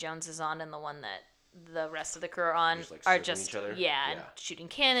that Davy Jones is on and the one that the rest of the crew are on, Just, like, are circling just each other? and Yeah. shooting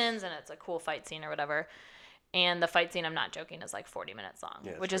cannons, and it's a cool fight scene or whatever. And the fight scene, I'm not joking, is like 40 minutes long,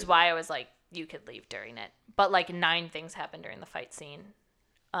 Yeah, that's which is crazy. why I was like, you could leave during it. But like 9 things happen during the fight scene.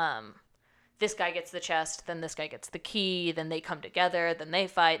 This guy gets the chest, then this guy gets the key, then they come together, then they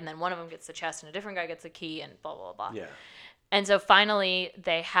fight, and then one of them gets the chest, and a different guy gets the key, and blah, blah, blah. Yeah. And so finally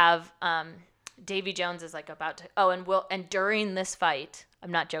they have Davy Jones is like about to and during this fight,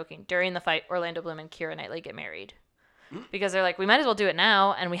 I'm not joking, during the fight, Orlando Bloom and Keira Knightley get married. Because they're like, we might as well do it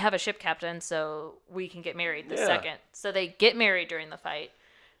now, and we have a ship captain, so we can get married the Yeah. second. So they get married during the fight,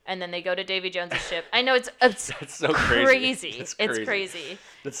 and then they go to Davy Jones' ship. I know it's That's so crazy. It's That's crazy.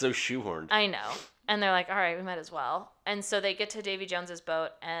 That's so shoehorned. I know. And they're like, all right, we might as well. And so they get to Davy Jones's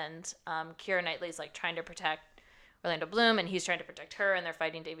boat, and Keira Knightley's like trying to protect Orlando Bloom, and he's trying to protect her, and they're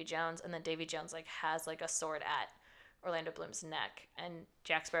fighting Davy Jones, and then Davy Jones like has like a sword at Orlando Bloom's neck, and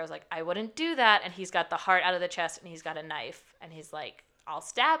Jack Sparrow's like, I wouldn't do that, and he's got the heart out of the chest, and he's got a knife, and he's like, I'll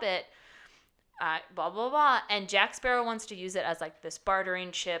stab it, blah blah blah, and Jack Sparrow wants to use it as like this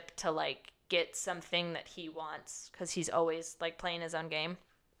bartering chip to like get something that he wants, because he's always like playing his own game,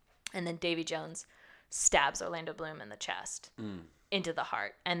 and then Davy Jones stabs Orlando Bloom in the chest. Into the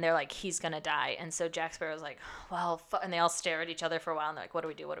heart, and they're like, he's gonna die. And so Jack Sparrow's like, well, and they all stare at each other for a while, and they're like, what do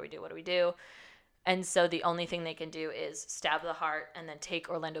we do? What do we do? What do we do? And so the only thing they can do is stab the heart, and then take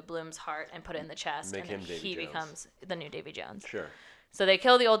Orlando Bloom's heart and put it in the chest, Make and him then Davy he Jones. becomes the new Davy Jones. Sure. So they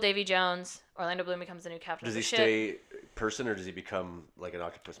kill the old Davy Jones. Orlando Bloom becomes the new captain Does of he the ship. stay person, or does he become like an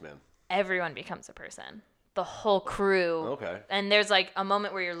octopus man? Everyone becomes a person. The whole crew. Okay. And there's like a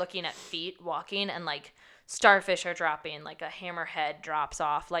moment where you're looking at feet walking, and like starfish are dropping, like a hammerhead drops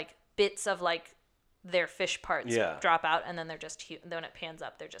off, like bits of like their fish parts Yeah. drop out, and then they're just then when it pans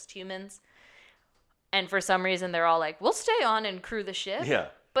up, they're just humans. And for some reason, they're all like, "We'll stay on and crew the ship." Yeah.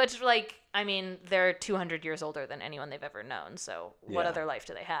 But like, I mean, they're 200 years older than anyone they've ever known. So what Yeah. other life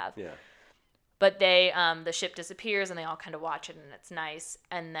do they have? Yeah. But they, the ship disappears, and they all kind of watch it, and it's nice.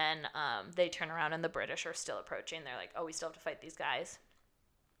 And then they turn around, and the British are still approaching. They're like, "Oh, we still have to fight these guys."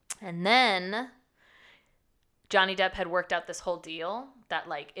 And then Johnny Depp had worked out this whole deal that,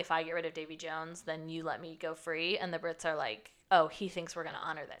 like, if I get rid of Davy Jones, then you let me go free. And the Brits are like, "Oh, he thinks we're going to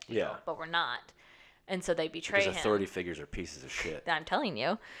honor that deal, Yeah. but we're not." And so they betray Because him. authority figures are pieces of shit. I'm telling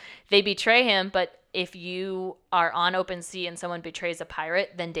you. They betray him, but if you are on open sea and someone betrays a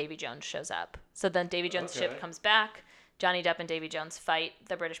pirate, then Davy Jones shows up. So then Davy Jones' Okay. ship comes back. Johnny Depp and Davy Jones fight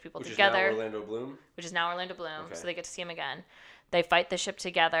the British people Which together, is now Orlando Bloom. which is now Orlando Bloom. Okay. So they get to see him again. They fight the ship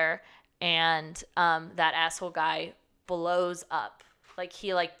together, and that asshole guy blows up. Like,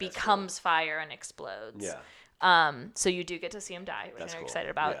 he like becomes fire and explodes. Yeah. So you do get to see him die, which That's I'm cool. excited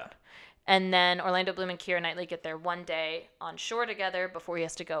about. Yeah. And then Orlando Bloom and Keira Knightley get there one day on shore together before he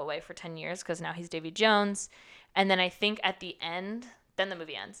has to go away for 10 years, because now he's Davy Jones. And then I think at the end, then the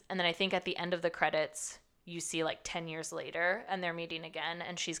movie ends. And then I think at the end of the credits, you see like 10 years later, and they're meeting again,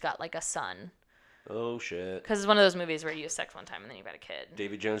 and she's got like a son. Oh shit. Because it's one of those movies where you have sex one time and then you've got a kid.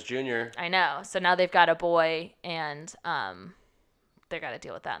 Davy Jones Jr. I know. So now they've got a boy, and they got to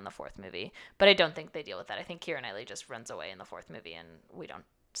deal with that in the fourth movie. But I don't think they deal with that. I think Keira Knightley just runs away in the fourth movie, and we don't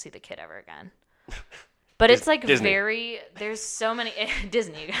see the kid ever again. But it's like Disney. there's so many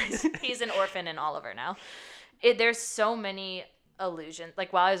Disney, you guys. He's an orphan in Oliver now. There's so many illusions.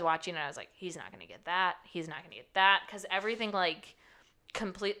 Like, while I was watching it, I was like, he's not gonna get that. He's not gonna get that, because everything like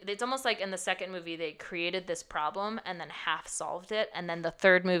it's almost like in the second movie they created this problem and then half solved it, and then the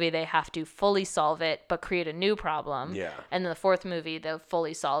third movie they have to fully solve it but create a new problem. Yeah. And then the fourth movie they'll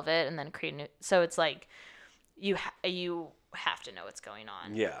fully solve it and then create a new. So it's like you have to know what's going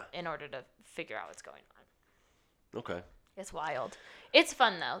on. Yeah. In order to figure out what's going on. Okay. It's wild. It's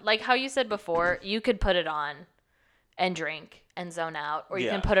fun though. Like how you said before, you could put it on and drink and zone out, or you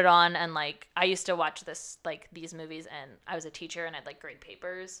Yeah. can put it on and like, I used to watch these movies, and I was a teacher and I'd like grade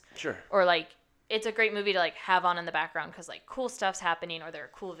papers, Sure. or like it's a great movie to like have on in the background because like cool stuff's happening or there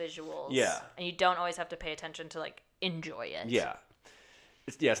are cool visuals. Yeah. And you don't always have to pay attention to like enjoy it. Yeah.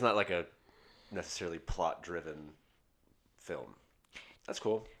 It's not like a necessarily plot driven film. That's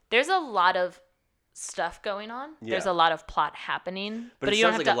cool. There's a lot of stuff going on. Yeah. There's a lot of plot happening, but it you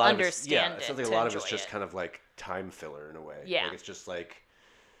don't sounds have like to a lot of it's- understand it sounds like to a lot of enjoy it's just it. kind of like time filler in a way. Yeah. Like it's just like,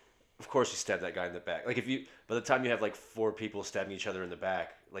 of course you stab that guy in the back. Like if you, by the time you have like 4 people stabbing each other in the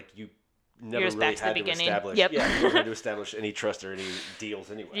back, like you never just really back to the had to beginning. establish. Yep. Yeah, you never had to establish any trust or any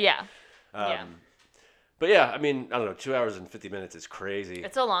deals anyway. Yeah. Um, Yeah. But yeah, I mean, I don't know, 2 hours and 50 minutes is crazy.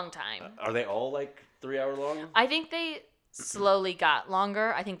 It's a long time. Are they all like 3 hour long? I think they slowly got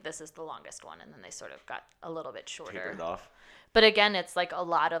longer. I think this is the longest one, and then they sort of got a little bit shorter. Tapered off. But again, it's like a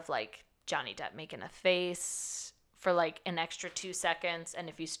lot of like Johnny Depp making a face for like an extra 2 seconds, and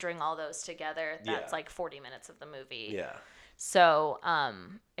if you string all those together, that's Yeah. like 40 minutes of the movie. Yeah. So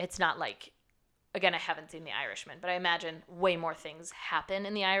it's not like, again, I haven't seen The Irishman, but I imagine way more things happen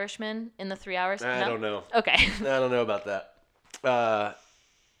in The Irishman in the 3 hours. I No? don't know. Okay. I don't know about that.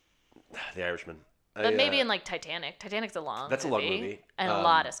 The Irishman. But maybe in like Titanic. Titanic's a long That's a long movie. And a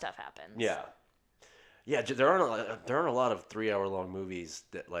lot of stuff happens. Yeah. Yeah, there aren't a lot of 3 hour long movies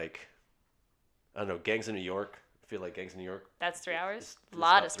that like, I don't know, Gangs of New York. I feel like Gangs of New York. That's 3 hours? It's A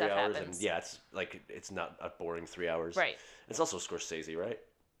lot about of stuff 3 hours, happens. And yeah, it's like it's not a boring 3 hours. Right. It's also Scorsese, right?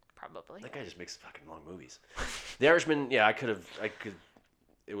 Probably. That guy just makes fucking long movies. The Irishman, yeah, I could.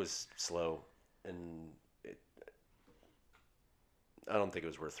 It was slow, and I don't think it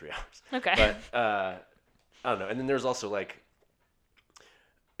was worth 3 hours. Okay. But I don't know. And then there's also like,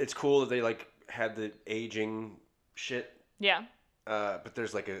 it's cool that they like had the aging shit. Yeah. But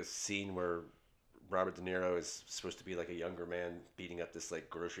there's like a scene where Robert De Niro is supposed to be like a younger man beating up this like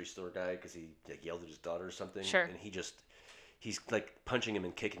grocery store guy because he like yelled at his daughter or something. Sure. And he's like punching him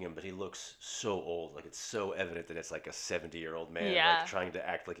and kicking him, but he looks so old. Like it's so evident that it's like a 70-year-old man Yeah. like trying to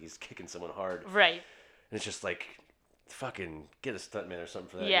act like he's kicking someone hard. Right. And it's just like, fucking get a stuntman or something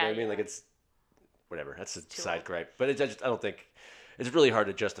for that. Yeah, You know what I mean? yeah. Like it's whatever. That's a too side old. gripe. But I don't think it's really hard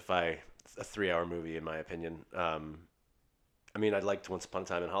to justify a 3 hour movie in my opinion. I mean, I liked Once Upon a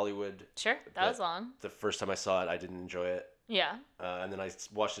Time in Hollywood. Sure. That But was long. The first time I saw it, I didn't enjoy it. Yeah. And then I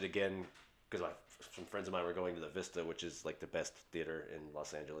watched it again because some friends of mine were going to the Vista, which is like the best theater in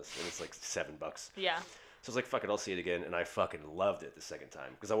Los Angeles, and it's like $7. Yeah. So I was like, fuck it, I'll see it again. And I fucking loved it the second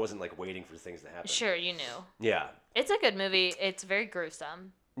time because I wasn't like waiting for things to happen. Sure, you knew. Yeah. It's a good movie. It's very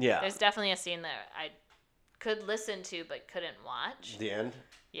gruesome. Yeah. There's definitely a scene that I could listen to but couldn't watch. The end?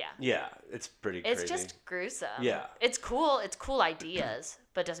 Yeah. Yeah. It's pretty It's crazy. just gruesome. Yeah. It's cool. It's cool ideas,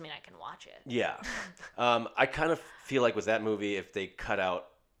 but doesn't mean I can watch it. Yeah. I kind of feel like with that movie, if they cut out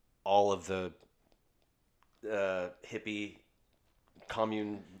all of the hippie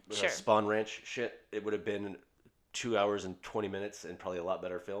commune Sure. Spawn Ranch shit, it would have been 2 hours and 20 minutes and probably a lot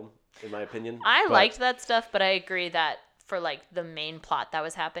better film, in my opinion. I But- liked that stuff, but I agree that for like the main plot that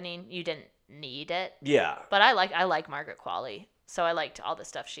was happening, you didn't need it. Yeah. But I like Margaret Qualley, so I liked all the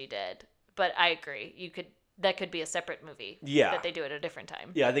stuff she did. But I agree, that could be a separate movie. Yeah. That they do at a different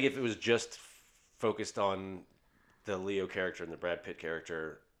time. Yeah, I think if it was just focused on the Leo character and the Brad Pitt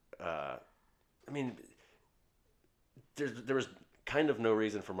character, I mean, there was kind of no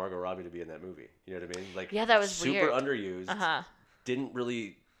reason for Margot Robbie to be in that movie. You know what I mean? Like, Yeah, that was super weird. underused. Uh-huh. Didn't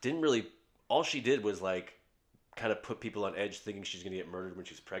really. All she did was like, kind of put people on edge, thinking she's gonna get murdered when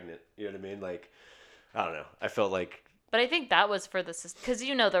she's pregnant. You know what I mean? Like, I don't know. I felt like. But I think that was for because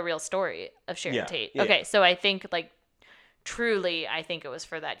you know the real story of Sharon Yeah, Tate. yeah, Okay, yeah. so I think like truly, I think it was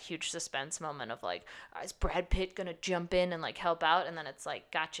for that huge suspense moment of like, is Brad Pitt gonna jump in and like help out? And then it's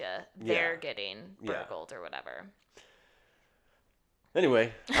like, gotcha, they're Yeah. getting Yeah. burgled or whatever.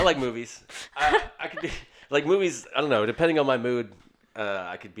 Anyway, I like movies. I could be like movies. I don't know. Depending on my mood,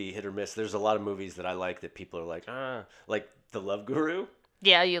 I could be hit or miss. There's a lot of movies that I like that people are like The Love Guru.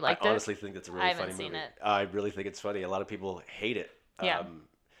 Yeah, you liked I it. honestly think that's a really I funny haven't seen movie. it. I really think it's funny. A lot of people hate it. Yeah.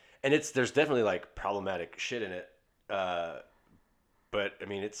 And there's definitely like problematic shit in it. But I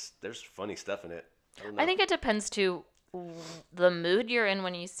mean, there's funny stuff in it. don't know. I think it depends to the mood you're in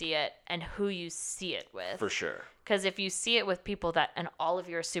when you see it and who you see it with. for sure. Because if you see it with people and all of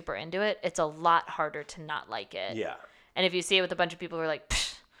you are super into it, it's a lot harder to not like it. Yeah. And if you see it with a bunch of people who are like,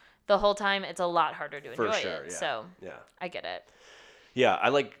 pfft, the whole time, it's a lot harder to For enjoy sure. it. Yeah. So Yeah. I get it. Yeah, I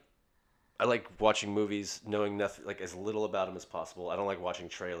like watching movies knowing nothing, like as little about them as possible. I don't like watching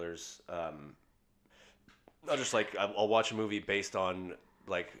trailers. I'll just like I'll watch a movie based on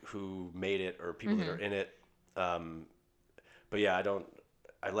like who made it or people that are in it. But yeah,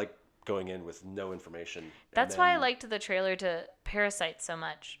 I like going in with no information. and That's why I then- liked the trailer to Parasite so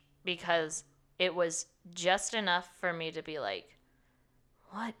much, because it was just enough for me to be like,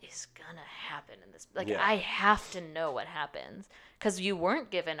 what is gonna happen in this? Like, Yeah. I have to know what happens. because you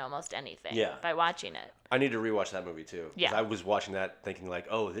weren't given almost anything by watching it. I need to rewatch that movie too. Yeah. I was watching that thinking like,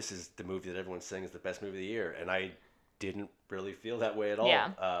 oh, this is the movie that everyone's saying is the best movie of the year. And I didn't really feel that way at all.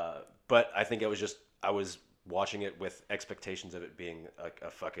 Yeah. But I think I was watching it with expectations of it being like a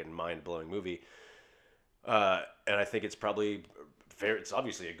fucking mind-blowing movie. And I think it's probably it's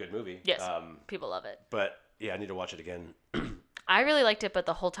obviously a good movie. Yes. People love it. But yeah, I need to watch it again. I really liked it, but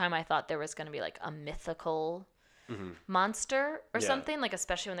the whole time I thought there was going to be like a mythical monster or something, like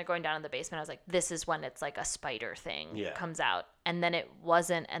especially when they're going down in the basement. I was like, this is when it's like a spider thing comes out, and then it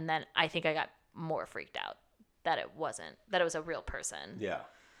wasn't, and then I think I got more freaked out that it wasn't, that it was a real person. Yeah.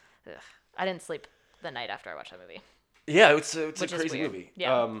 Ugh. I didn't sleep the night after I watched that movie. Yeah, it's a crazy movie.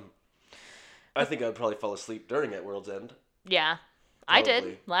 Yeah. I think I'd probably fall asleep during it, World's End. Yeah, Probably. I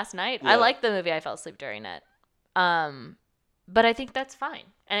did last night. Yeah. I liked the movie. I fell asleep during it. But I think that's fine.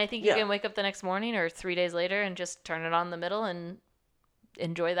 And I think you can wake up the next morning or 3 days later and just turn it on in the middle and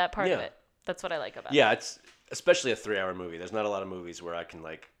enjoy that part of it. That's what I like about it. Yeah, it's especially a 3-hour movie. There's not a lot of movies where I can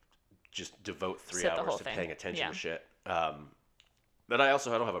like just devote 3 hours to paying attention to shit. But I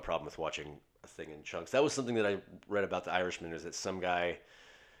don't have a problem with watching a thing in chunks. That was something that I read about The Irishman, is that some guy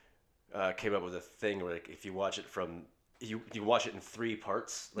came up with a thing where like, if you watch it you watch it in 3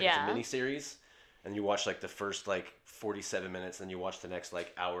 parts, like it's a mini series, and you watch like the first like 47 minutes, and you watch the next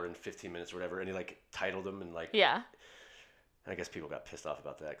like hour and 15 minutes or whatever, and he like titled them and like I guess people got pissed off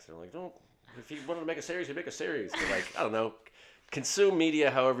about that because they're like, don't, if you wanted to make a series, you make a series. But like, I don't know, consume media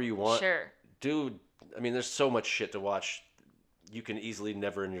however you want. Sure. Dude, I mean, there's so much shit to watch. You can easily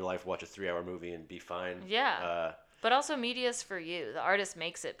never in your life watch a 3-hour movie and be fine. Yeah. But also media's for you. The artist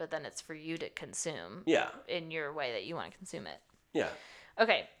makes it, but then it's for you to consume. Yeah. In your way that you want to consume it. Yeah.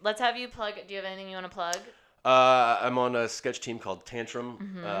 Okay, let's have you plug. Do you have anything you want to plug? I'm on a sketch team called Tantrum.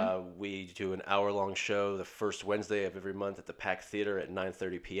 Mm-hmm. We do an hour-long show the first Wednesday of every month at the Pack Theater at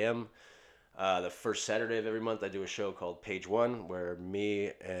 9:30 p.m. The first Saturday of every month, I do a show called Page One, where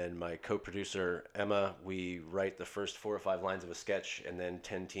me and my co-producer, Emma, we write the first 4 or 5 lines of a sketch, and then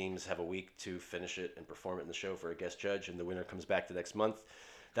 10 teams have a week to finish it and perform it in the show for a guest judge, and the winner comes back the next month.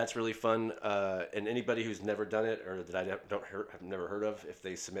 That's really fun. And anybody who's never done it or that I have never heard of, if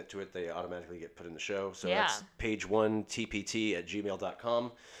they submit to it, they automatically get put in the show. So that's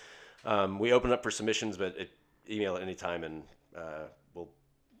page1tpt@gmail.com. We open up for submissions, but email at any time, and we'll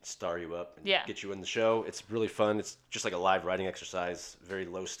star you up and get you in the show. It's really fun. It's just like a live writing exercise, very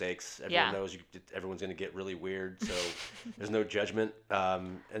low stakes. Everyone knows everyone's going to get really weird, so there's no judgment.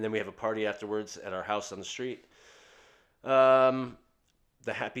 And then we have a party afterwards at our house on the street.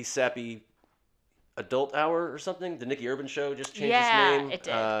 The Happy Sappy Adult Hour or something. The Nikki Urban Show just changed its name. Yeah, it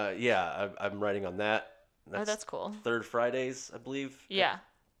did. I'm writing on that. That's cool. Third Fridays, I believe. Yeah.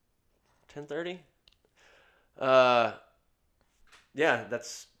 10:30.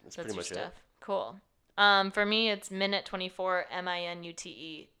 That's pretty much it. Cool. For me, it's Minute 24,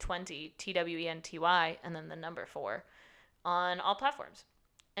 MINUTE 20 TWENTY, and then the number 4 on all platforms.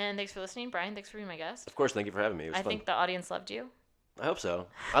 And thanks for listening, Brian. Thanks for being my guest. Of course, thank you for having me. It was fun. I think the audience loved you. I hope so.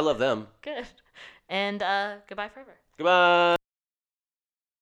 I love them. Good. And goodbye forever. Goodbye.